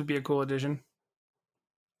Knuckles would be a cool addition.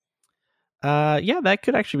 Yeah, that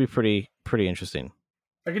could actually be pretty interesting.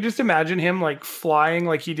 I could just imagine him like flying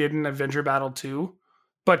like he did in Adventure Battle 2,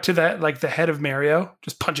 but to that like the head of Mario,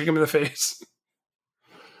 just punching him in the face.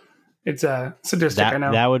 It's sadistic, I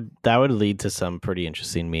know. That would lead to some pretty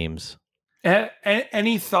interesting memes.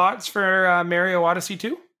 Any thoughts for Mario Odyssey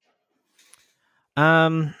 2?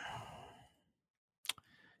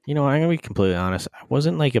 You know, I'm gonna be completely honest. I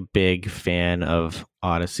wasn't like a big fan of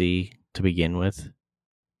Odyssey to begin with.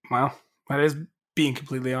 Wow, that is being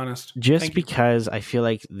completely honest. Just because I feel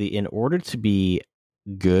like in order to be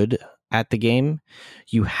good at the game,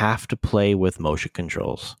 you have to play with motion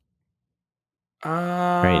controls.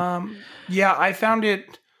 Right. Yeah, I found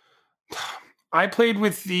it. I played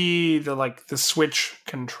with the Switch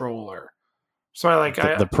controller. So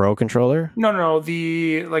The Pro controller? No,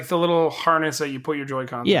 the little harness that you put your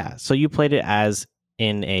Joy-Cons in. Yeah, so you played it as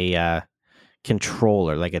in a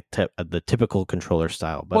controller, like the typical controller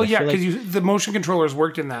style. But well, yeah, because the motion controllers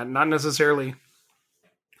worked in that, not necessarily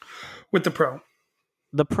with the Pro.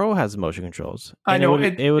 The Pro has motion controls. I know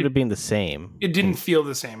it would have been the same. It didn't feel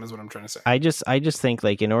the same, is what I'm trying to say. I just think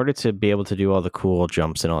like in order to be able to do all the cool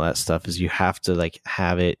jumps and all that stuff, is you have to like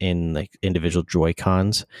have it in like individual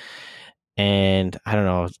Joy-Cons, and I don't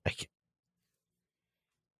know, like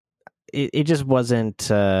it just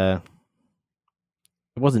wasn't it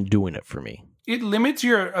wasn't doing it for me. It limits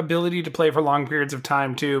your ability to play for long periods of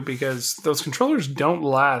time too, because those controllers don't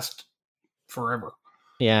last forever.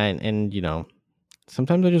 Yeah, and you know,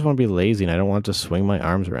 sometimes I just want to be lazy and I don't want to swing my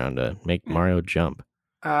arms around to make Mario jump.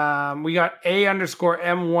 We got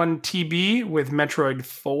A_M1TB with Metroid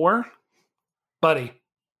 4. Buddy,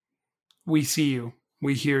 we see you.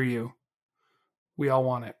 We hear you. We all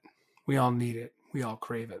want it. We all need it. We all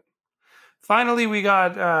crave it. Finally, we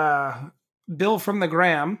got Bill from the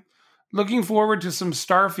Gram. Looking forward to some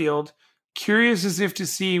Starfield. Curious as if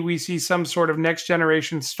we see some sort of next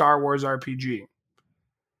generation Star Wars RPG.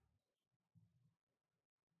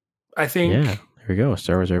 I think. Yeah, there we go.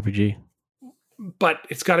 Star Wars RPG. But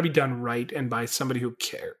it's got to be done right and by somebody who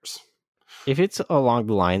cares. If it's along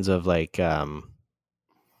the lines of like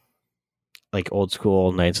old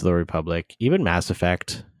school Knights of the Republic, even Mass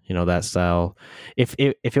Effect, you know, that style. If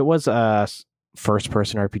it was a first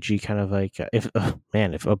person RPG, kind of like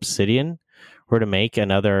if Obsidian were to make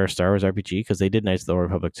another Star Wars RPG, because they did Knights of the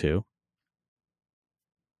Republic 2,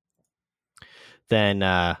 then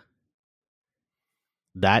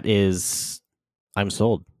that is, I'm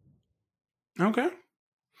sold. Okay.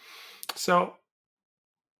 So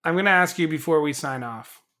I'm going to ask you before we sign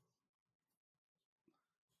off.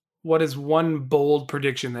 What is one bold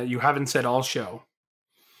prediction that you haven't said all show?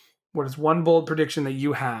 What is one bold prediction that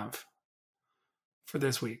you have for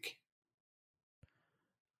this week?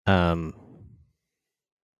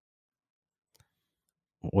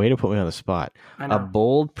 Way to put me on the spot. I know. A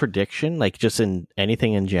bold prediction, like just in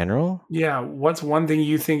anything in general? Yeah, what's one thing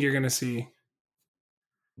you think you're going to see?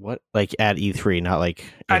 What, like at E3, not like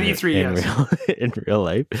At E3, yes. in real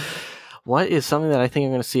life. What is something that I think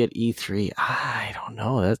I'm going to see at E3? I don't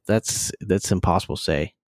know. That's impossible to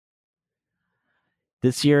say.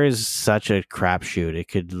 This year is such a crapshoot. It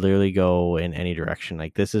could literally go in any direction.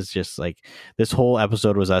 Like this is just like this whole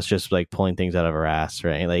episode was us just like pulling things out of our ass,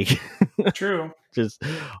 right? Like True. Just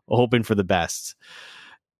hoping for the best.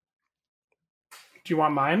 Do you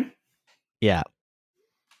want mine? Yeah.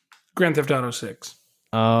 Grand Theft Auto 6.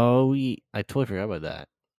 Oh, I totally forgot about that.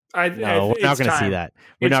 We're not going to see that.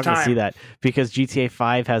 We're not going to see that because GTA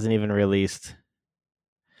 5 hasn't even released.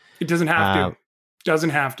 It doesn't have to. Doesn't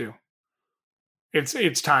have to.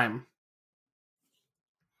 It's time.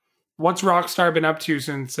 What's Rockstar been up to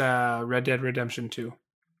since Red Dead Redemption 2?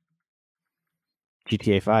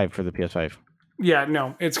 GTA 5 for the PS5. Yeah,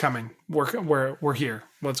 no, it's coming. We're here.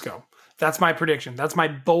 Let's go. That's my prediction. That's my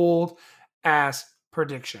bold ass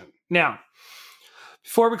prediction. Now,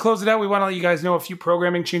 before we close it out, we want to let you guys know a few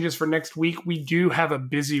programming changes for next week. We do have a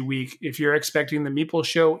busy week. If you're expecting the Meeple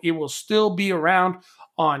Show, it will still be around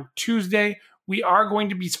on Tuesday. We are going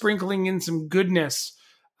to be sprinkling in some goodness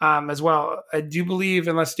as well. I do believe,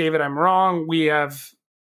 unless David, I'm wrong, we have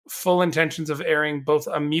full intentions of airing both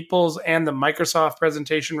a Meeples and the Microsoft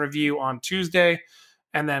presentation review on Tuesday.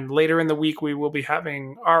 And then later in the week, we will be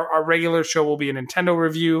having our regular show will be a Nintendo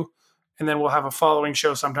review. And then we'll have a following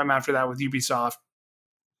show sometime after that with Ubisoft,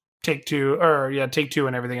 Take-Two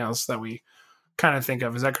and everything else that we kind of think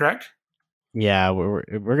of. Is that correct? Yeah, we're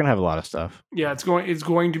gonna have a lot of stuff. Yeah, it's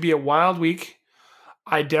going to be a wild week.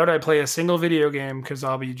 I doubt I play a single video game because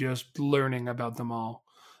I'll be just learning about them all.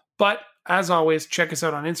 But as always, check us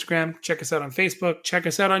out on Instagram, check us out on Facebook, check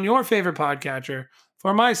us out on your favorite podcatcher.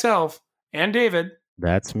 For myself and David,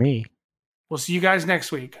 that's me. We'll see you guys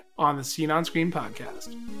next week on the Scene on Screen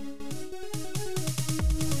podcast.